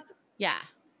have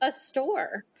a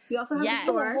store. We also have a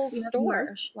store. A whole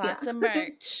store. Lots of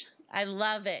merch. I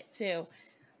love it too.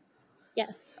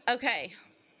 Yes. Okay.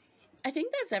 I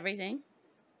think that's everything.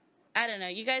 I don't know.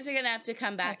 You guys are gonna have to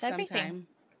come back sometime. Everything.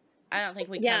 I don't think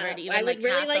we covered even. I would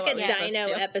really like a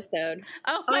dino episode.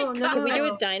 Oh my god! Can we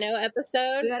do a dino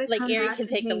episode? Like Ari can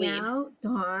take the lead.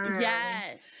 Darn.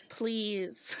 Yes,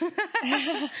 please.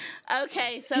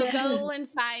 Okay, so go and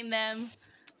find them.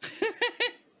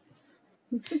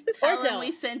 Tell them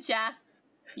we sent ya.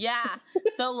 Yeah,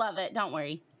 they'll love it. Don't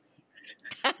worry.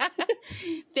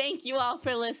 Thank you all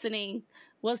for listening.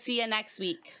 We'll see you next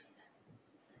week.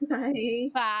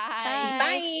 Bye. Bye.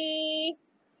 Bye.